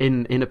 Yeah.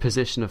 In a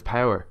position of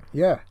power.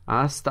 Yeah.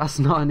 And that's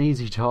not an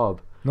easy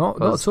job.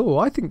 Not at all.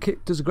 I think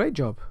Kit does a great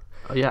job.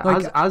 Yeah,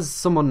 like, as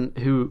someone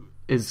who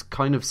is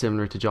kind of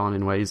similar to Jon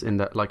in ways, in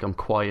that like I'm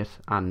quiet,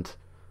 and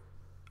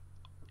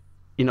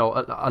you know,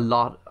 a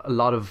lot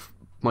of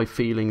my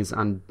feelings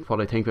and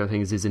what I think about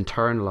things is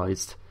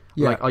internalized.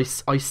 Yeah.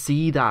 Like I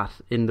see that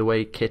in the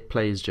way Kit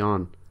plays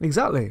Jon.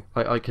 Exactly.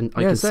 I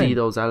can see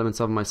those elements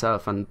of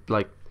myself, and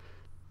like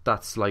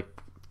that's like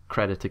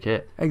credit to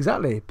Kit.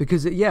 Exactly,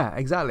 because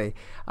exactly,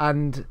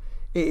 and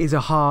it is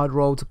a hard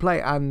role to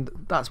play, and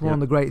that's one of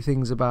the great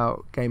things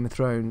about Game of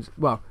Thrones.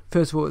 Well,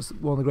 first of all, it's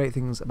one of the great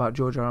things about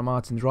George R. R.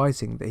 Martin's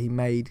writing, that he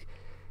made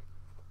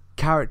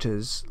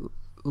characters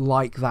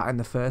like that in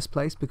the first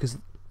place, because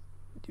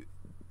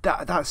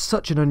that's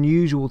such an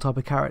unusual type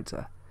of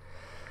character.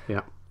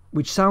 Yeah.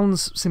 Which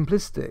sounds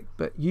simplistic,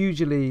 but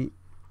usually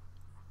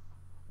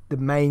the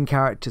main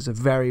characters are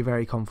very,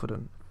 very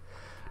confident.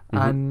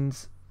 Mm-hmm.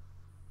 And,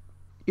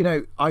 you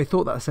know, I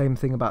thought that same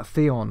thing about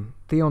Theon.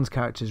 Theon's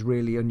character is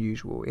really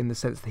unusual in the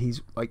sense that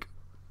he's, like,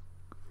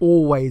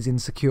 always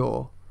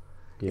insecure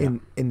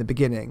in the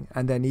beginning.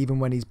 And then even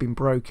when he's been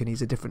broken,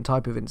 he's a different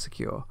type of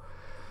insecure.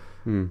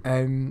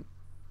 In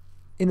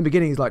the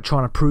beginning, he's, like,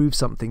 trying to prove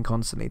something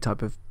constantly,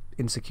 type of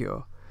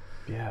insecure.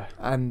 Yeah,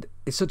 and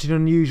it's such an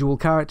unusual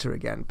character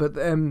again. But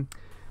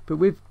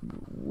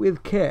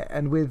with Kit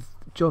and with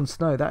Jon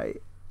Snow,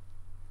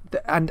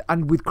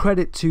 and with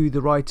credit to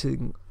the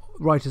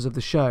writers of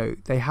the show,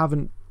 they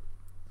haven't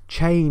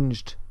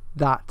changed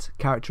that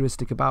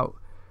characteristic about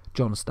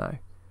Jon Snow.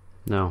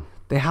 No.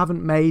 They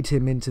haven't made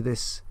him into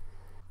this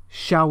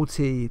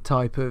shouty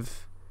type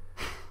of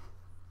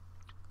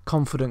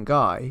confident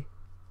guy.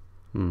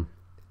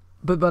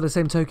 But by the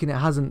same token, it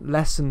hasn't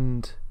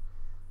lessened,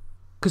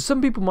 because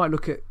some people might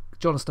look at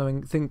Jon Snow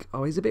and think,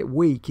 oh, he's a bit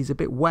weak, he's a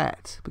bit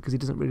wet because he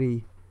doesn't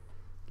really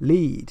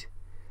lead.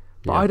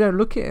 But I don't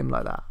look at him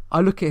like that.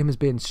 I look at him as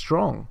being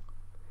strong,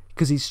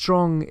 because he's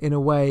strong in a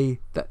way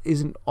that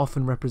isn't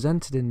often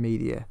represented in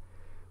media,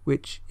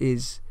 which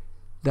is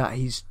that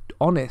he's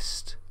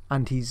honest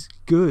and he's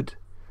good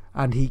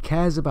and he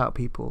cares about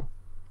people,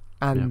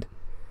 and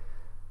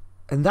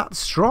that's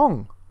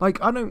strong. Like,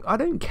 I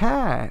don't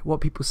care what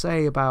people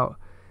say about,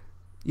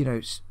 you know,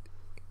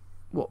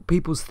 what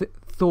people's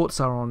thoughts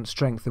are on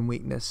strength and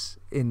weakness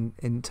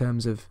in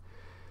terms of,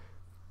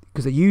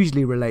 because they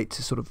usually relate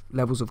to sort of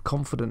levels of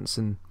confidence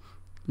and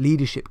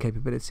leadership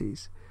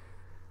capabilities,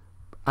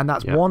 and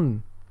that's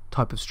one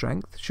type of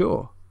strength,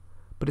 sure,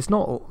 but that's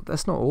not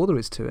all there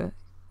is to it.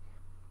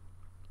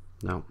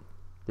 No.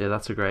 Yeah,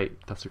 that's a great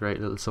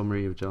little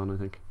summary of Jon, I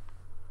think.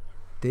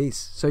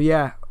 So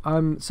yeah,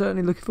 I'm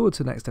certainly looking forward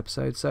to the next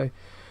episode. So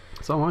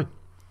am I.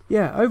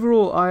 Yeah,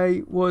 overall,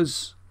 I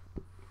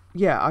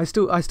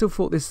still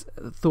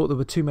thought there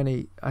were too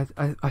many.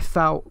 I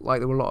felt like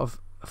there were a lot of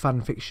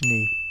fan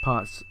fictiony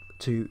parts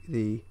to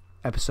the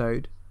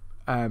episode,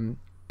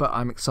 but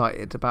I'm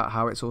excited about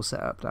how it's all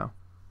set up now.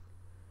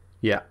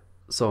 Yeah,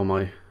 so am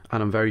I,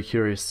 and I'm very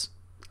curious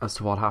as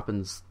to what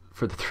happens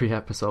for the 3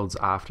 episodes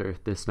after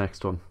this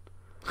next one.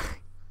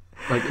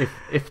 Like,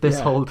 if this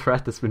whole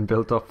threat that's been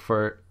built up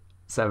for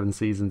 7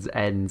 seasons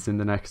ends in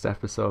the next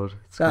episode,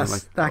 it's kind of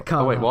like, that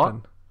can't. Oh wait,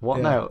 happen.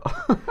 What now?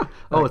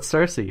 Oh, it's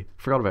Cersei.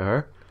 Forgot about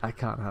her. That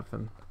can't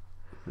happen.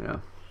 Yeah.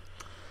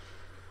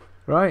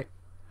 Right.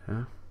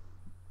 Yeah.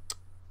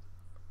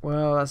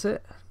 Well, that's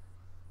it.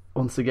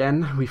 Once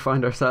again, we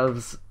find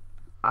ourselves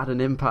at an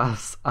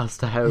impasse as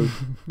to how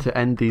to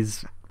end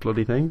these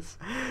bloody things.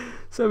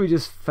 So we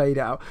just fade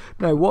out.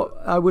 No, what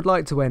I would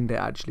like to end it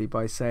actually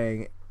by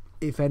saying,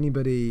 if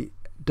anybody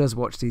does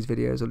watch these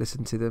videos or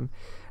listen to them,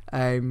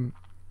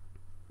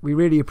 we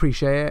really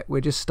appreciate it.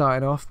 We're just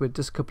starting off with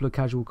just a couple of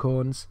casual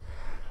corns,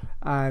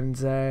 and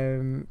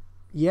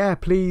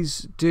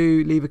please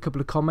do leave a couple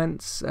of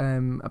comments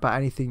about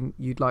anything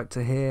you'd like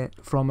to hear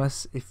from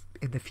us if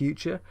in the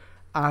future,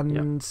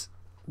 and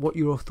what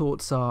your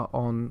thoughts are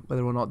on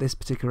whether or not this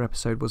particular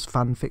episode was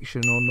fan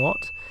fiction or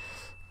not,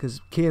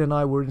 because Kian and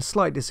I were in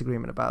slight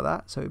disagreement about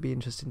that, so it'd be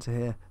interesting to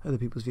hear other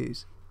people's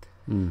views.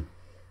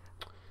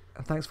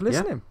 And thanks for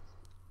listening.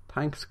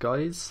 Thanks,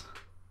 guys.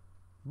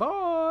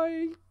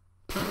 Bye.